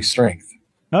upper body strength.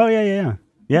 Oh, yeah.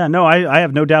 Yeah, no, I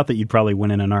have no doubt that you'd probably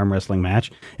win in an arm wrestling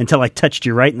match until I touched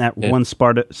you right in that one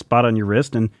spot on your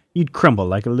wrist, and you'd crumble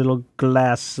like a little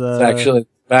glass it's actually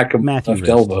back of left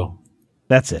elbow.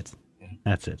 That's it. Yeah.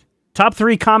 That's it. Top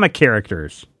 3 comic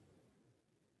characters.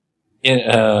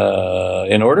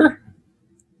 In order?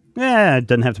 Yeah, it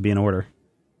doesn't have to be in order.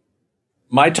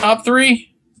 My top 3?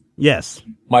 Yes.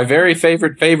 My very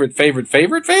favorites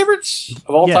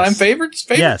of all time favorites?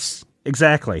 Yes,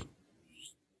 exactly.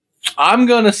 I'm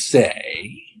going to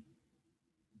say,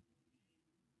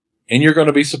 and you're going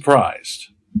to be surprised.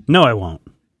 No, I won't.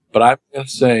 But I'm going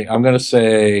to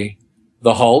say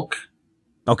the Hulk.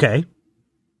 Okay.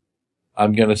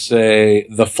 I'm going to say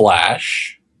the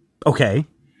Flash. Okay.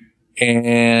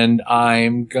 And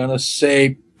I'm going to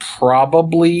say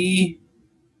probably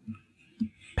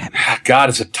Batman. God,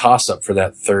 it's a toss-up for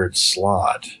that third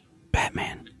slot.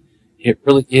 Batman. It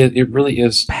really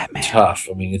is Batman. Tough.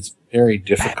 I mean, it's very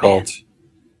difficult.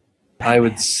 Batman. I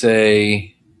would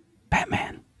say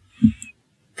Batman.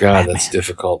 God, Batman. That's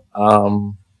difficult.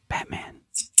 Batman.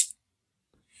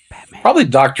 Probably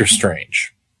Doctor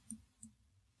Strange.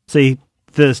 See,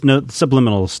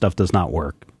 subliminal stuff does not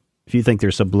work. If you think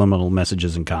there's subliminal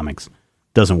messages in comics, it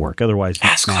doesn't work. Otherwise,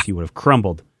 Matthew would have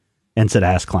crumbled and said,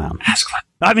 "Ass clown." Ass clown.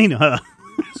 I mean,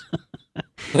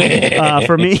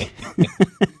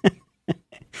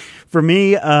 for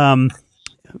me,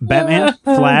 Batman,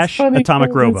 Flash,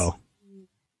 Atomic Robo.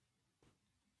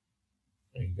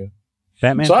 There you go.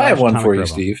 Batman. So Flash, I have one Atomic for you,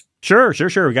 Robo. Steve. Sure.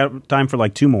 We got time for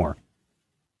like 2 more.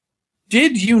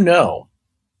 Did you know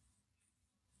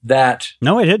that?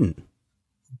 No, I didn't.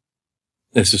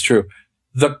 This is true.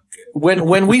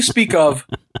 When we speak of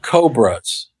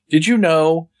cobras, did you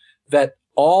know that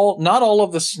not all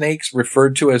of the snakes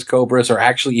referred to as cobras are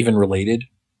actually even related?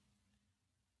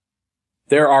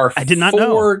 There are I did not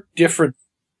know.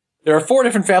 There are 4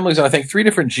 different families, and I think 3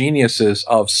 different genuses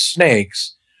of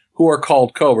snakes who are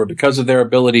called cobra because of their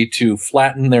ability to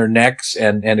flatten their necks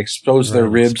and expose their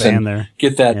ribs and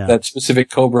get that specific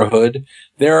cobra hood.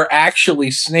 There are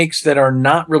actually snakes that are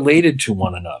not related to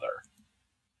one another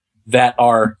that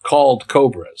are called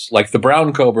cobras. Like the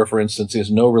brown cobra, for instance,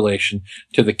 is no relation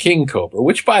to the king cobra,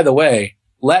 which, by the way,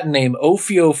 Latin name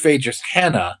Ophiophagous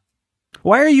hanna.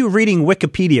 Why are you reading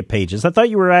Wikipedia pages? I thought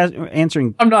you were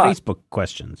answering Facebook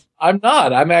questions. I'm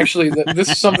not. I'm actually, this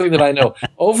is something that I know.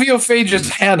 Ophiophagous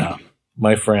hanna,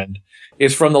 my friend,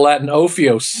 is from the Latin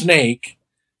ophio, snake,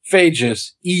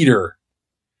 phagus, eater.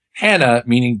 Hanna,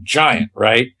 meaning giant,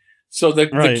 right? So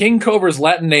the king cobra's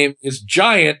Latin name is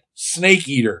giant snake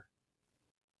eater.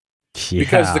 Yeah.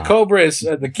 Because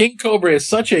the king cobra is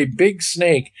such a big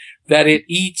snake that it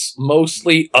eats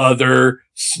mostly other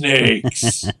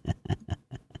snakes.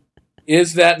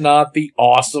 Is that not the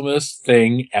awesomest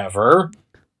thing ever?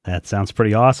 That sounds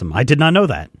pretty awesome. I did not know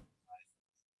that.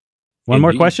 One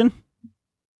more question?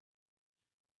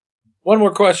 One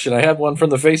more question. I have one from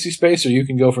the Facey Space, or you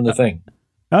can go from the thing.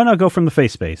 Oh, no, go from the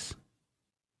face space.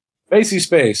 Spacey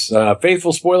Space,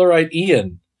 faithful spoilerite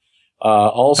Ian,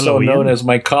 also Hello, known Ian. as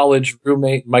my college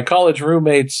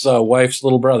roommate's wife's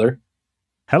little brother.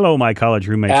 Hello, my college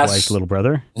roommate's wife's little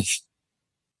brother.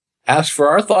 Asked for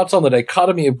our thoughts on the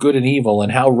dichotomy of good and evil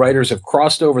and how writers have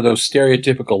crossed over those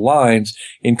stereotypical lines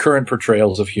in current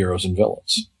portrayals of heroes and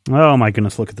villains. Oh, my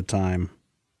goodness, look at the time.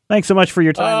 Thanks so much for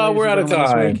your time. We're out of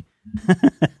time. This week.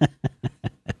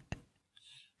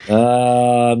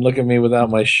 Look at me without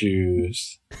my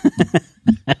shoes.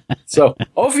 So,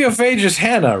 Ophiophagus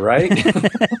Hannah, right?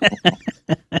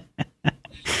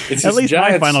 At least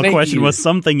my final question was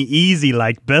something easy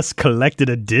like Best Collected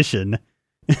Edition.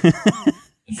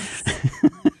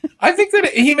 I think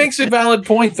that he makes a valid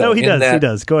point, though. No, he does. He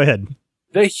does. Go ahead.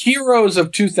 The heroes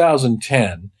of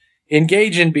 2010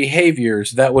 engage in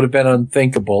behaviors that would have been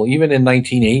unthinkable even in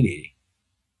 1980.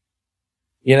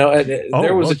 You know,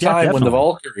 there was a time when the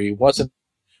Valkyrie wasn't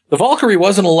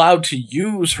allowed to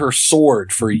use her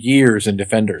sword for years in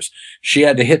Defenders. She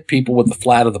had to hit people with the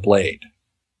flat of the blade.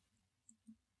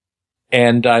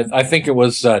 And I think it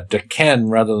was Daken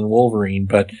rather than Wolverine,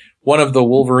 but one of the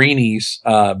Wolverines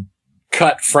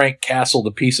cut Frank Castle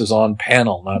to pieces on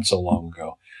panel not so long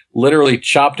ago. Literally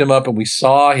chopped him up, and we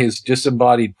saw his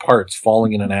disembodied parts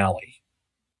falling in an alley.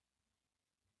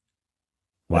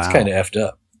 Wow. That's kind of effed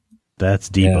up. That's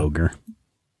deep, Ogre.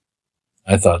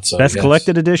 I thought so. Best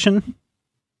Collected Edition?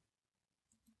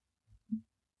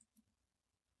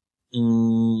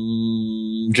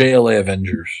 JLA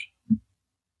Avengers.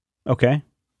 Okay.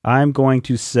 I'm going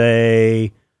to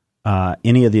say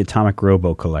any of the Atomic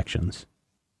Robo collections.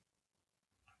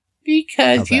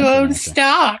 Because you own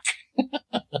stock.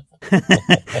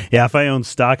 Yeah, if I owned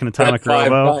stock in Atomic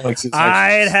Robo,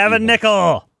 I'd have a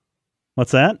nickel.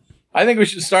 What's that? I think we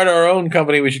should start our own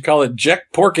company. We should call it Jet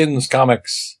Porkins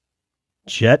Comics.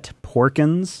 Jet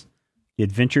Porkins? The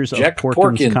Adventures Jack of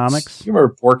Porkins Comics? You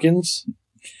remember Porkins?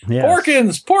 Yes.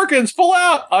 Porkins, pull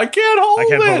out! I can't hold it! I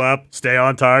can't pull up. Stay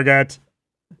on target.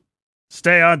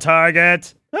 Stay on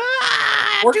target.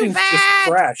 Porkins just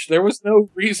crashed. There was no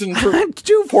reason for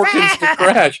Porkins to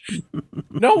crash.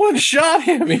 No one shot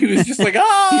him. He was just like,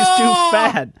 He's too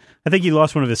fat. I think he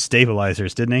lost one of his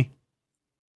stabilizers, didn't he?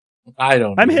 I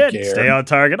don't I'm hit. care. Stay on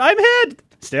target. I'm hit.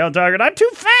 Stay on target. I'm too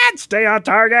fat. Stay on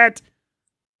target.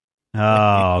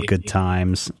 Oh, good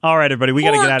times. All right, everybody. We got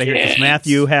to get out of here because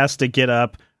Matthew has to get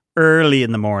up early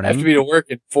in the morning. I have to be to work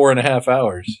in 4.5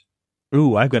 hours.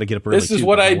 Ooh, I've got to get up early. This is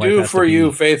what I do for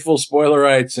you, faithful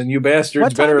spoilerites, and you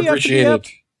bastards better appreciate it.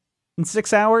 In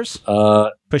 6 hours?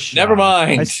 Never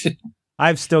mind.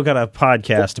 I've still got a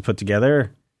podcast to put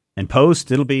together and post.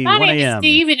 It'll be 1 a.m. My name is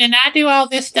Steven, and I do all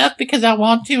this stuff because I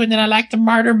want to, and then I like to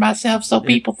murder myself so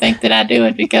people think that I do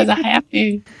it because I have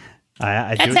to.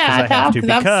 I do it because I have to.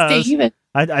 Because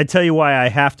I tell you why I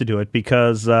have to do it,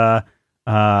 because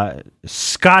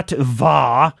Scott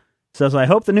Va says, I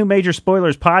hope the new Major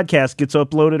Spoilers podcast gets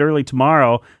uploaded early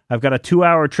tomorrow. I've got a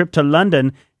 2-hour trip to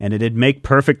London, and it'd make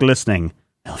perfect listening.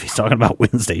 Well, if he's talking about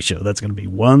Wednesday show, that's going to be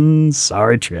one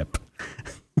sorry trip.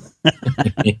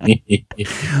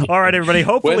 All right, everybody.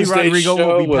 Hopefully Wednesday Rodrigo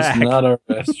will be back. Was not our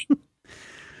best.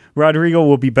 Rodrigo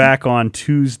will be back on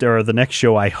Tuesday, or the next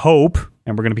show, I hope,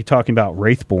 and we're going to be talking about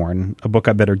Wraithborn, a book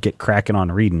I better get cracking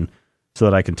on reading so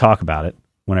that I can talk about it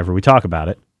whenever we talk about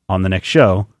it on the next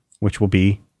show, which will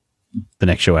be the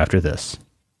next show after this.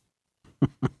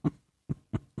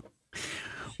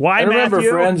 Why, and remember,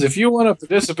 Matthew? friends, if you want to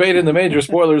participate in the Major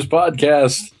Spoilers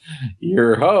podcast,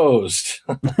 your host.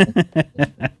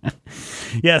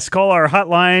 Yes, call our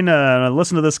hotline,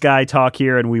 listen to this guy talk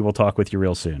here, and we will talk with you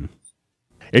real soon.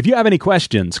 If you have any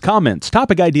questions, comments,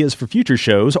 topic ideas for future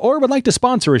shows, or would like to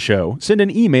sponsor a show, send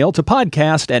an email to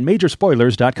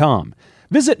podcast@majorspoilers.com.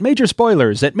 Visit Major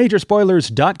Spoilers at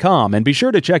majorspoilers.com and be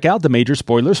sure to check out the Major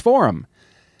Spoilers Forum.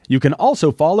 You can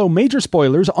also follow Major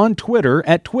Spoilers on Twitter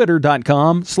at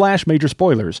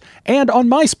twitter.com/majorspoilers and on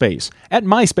MySpace at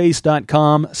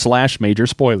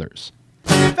myspace.com/majorspoilers.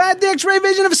 If I had the X-ray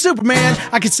vision of a Superman,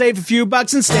 I could save a few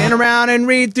bucks and stand around and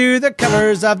read through the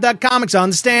covers of the comics on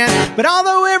the stand. But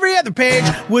although every other page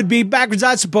would be backwards,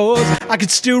 I suppose I could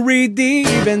still read the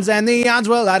evens and the odds.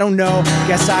 Well, I don't know.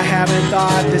 Guess I haven't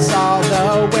thought this all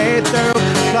the way through.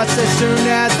 Plus, as soon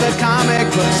as the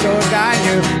comic book store guy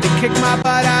knew to kick my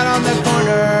butt out on the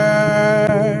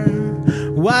corner.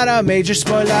 What a major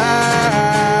spoiler!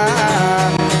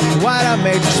 What a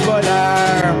major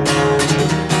spoiler!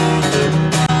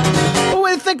 What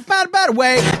do you think about that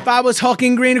away. If I was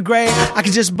hulking green or gray, I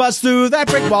could just bust through that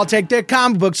brick wall, take their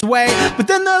comic books away. But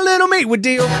then the little meat would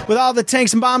deal with all the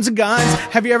tanks and bombs and guns.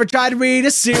 Have you ever tried to read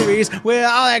a series with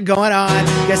all that going on?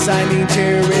 Guess I need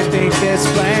to rethink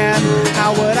this plan.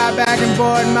 How would I back and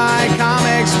board my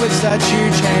comics with such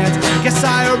huge hands? Guess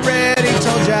I already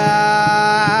told ya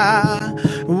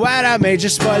what a major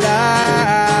spoiler.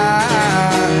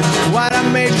 What a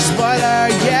major spoiler.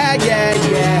 Yeah, yeah,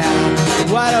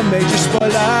 yeah. What a major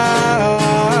spoiler.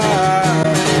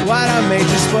 What a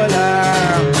major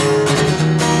spoiler.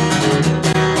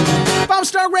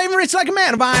 Stark Raven rich like a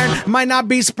man of iron. I might not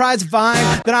be surprised to find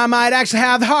that I might actually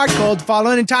have the heart cold to follow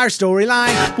an entire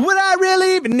storyline. But would I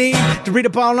really even need to read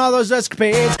up on all those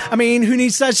escapades? I mean, who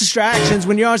needs such distractions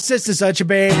when your sister's such a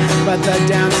babe? But the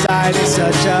downside is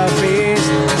such a beast.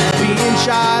 Being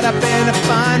shot up in a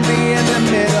fun bee in the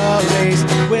Middle East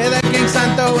with a gang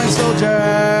sign throwing soldier.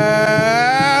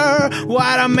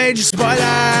 What a major spoiler.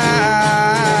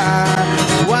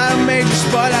 What a major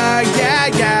spoiler. Yeah,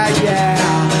 yeah,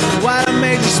 yeah. What a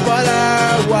major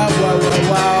spoiler. Whoa, whoa, whoa,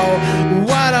 whoa.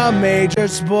 What a major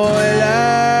spoiler.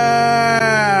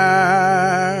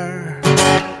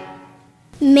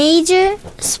 Major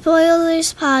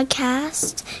Spoilers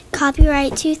Podcast.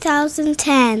 Copyright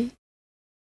 2010.